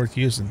probably be worth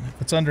using.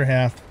 If it's under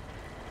half,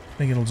 I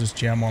think it'll just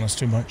jam on us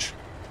too much.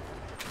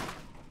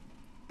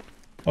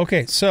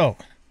 Okay, so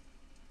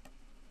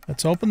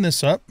let's open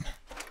this up.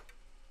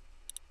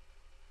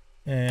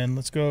 And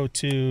let's go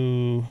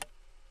to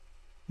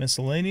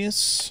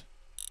miscellaneous.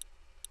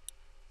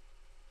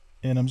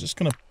 And I'm just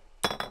gonna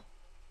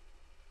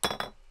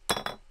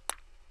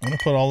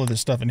put all of this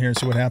stuff in here and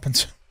see what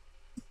happens.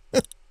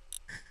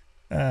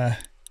 I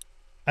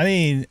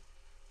mean,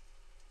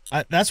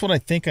 that's what I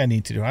think I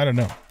need to do. I don't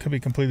know. Could be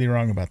completely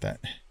wrong about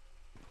that.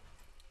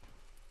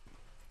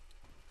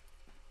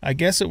 I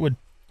guess it would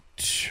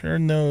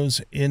turn those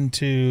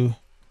into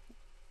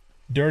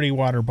dirty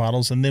water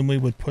bottles, and then we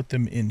would put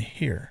them in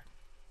here.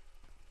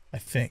 I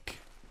think.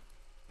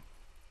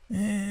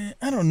 I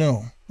don't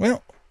know.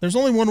 Well, there's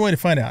only one way to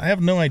find out. I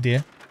have no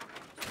idea.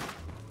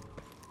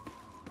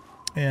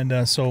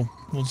 And so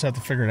we'll just have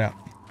to figure it out.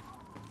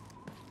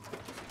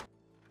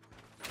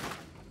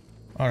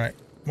 All right.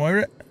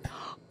 Moira?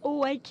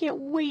 Oh, I can't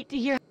wait to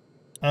hear.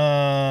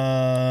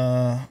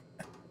 I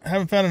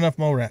haven't found enough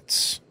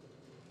Morats.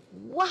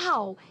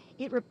 Wow,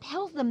 it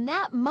repels them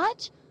that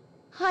much?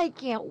 I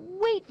can't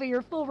wait for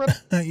your full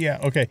yeah,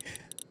 okay.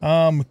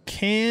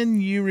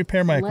 Can you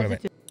repair my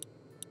equipment?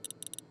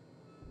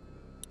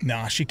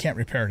 Nah, she can't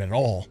repair it at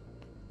all.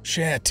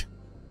 Shit.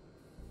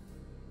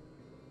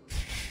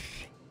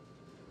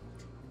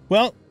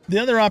 Well, the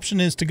other option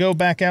is to go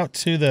back out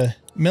to the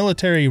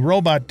military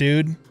robot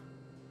dude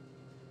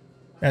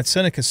at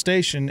Seneca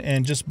Station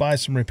and just buy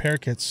some repair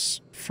kits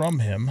from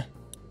him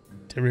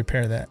to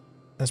repair that.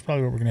 That's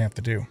probably what we're going to have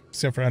to do,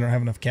 except for I don't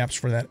have enough caps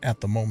for that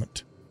at the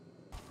moment.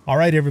 All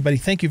right, everybody,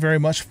 thank you very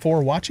much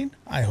for watching.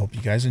 I hope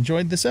you guys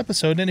enjoyed this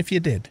episode, and if you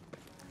did,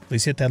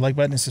 please hit that like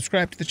button and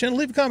subscribe to the channel.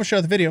 Leave a comment,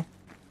 share the video,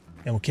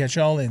 and we'll catch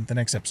y'all in the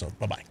next episode.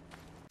 Bye-bye.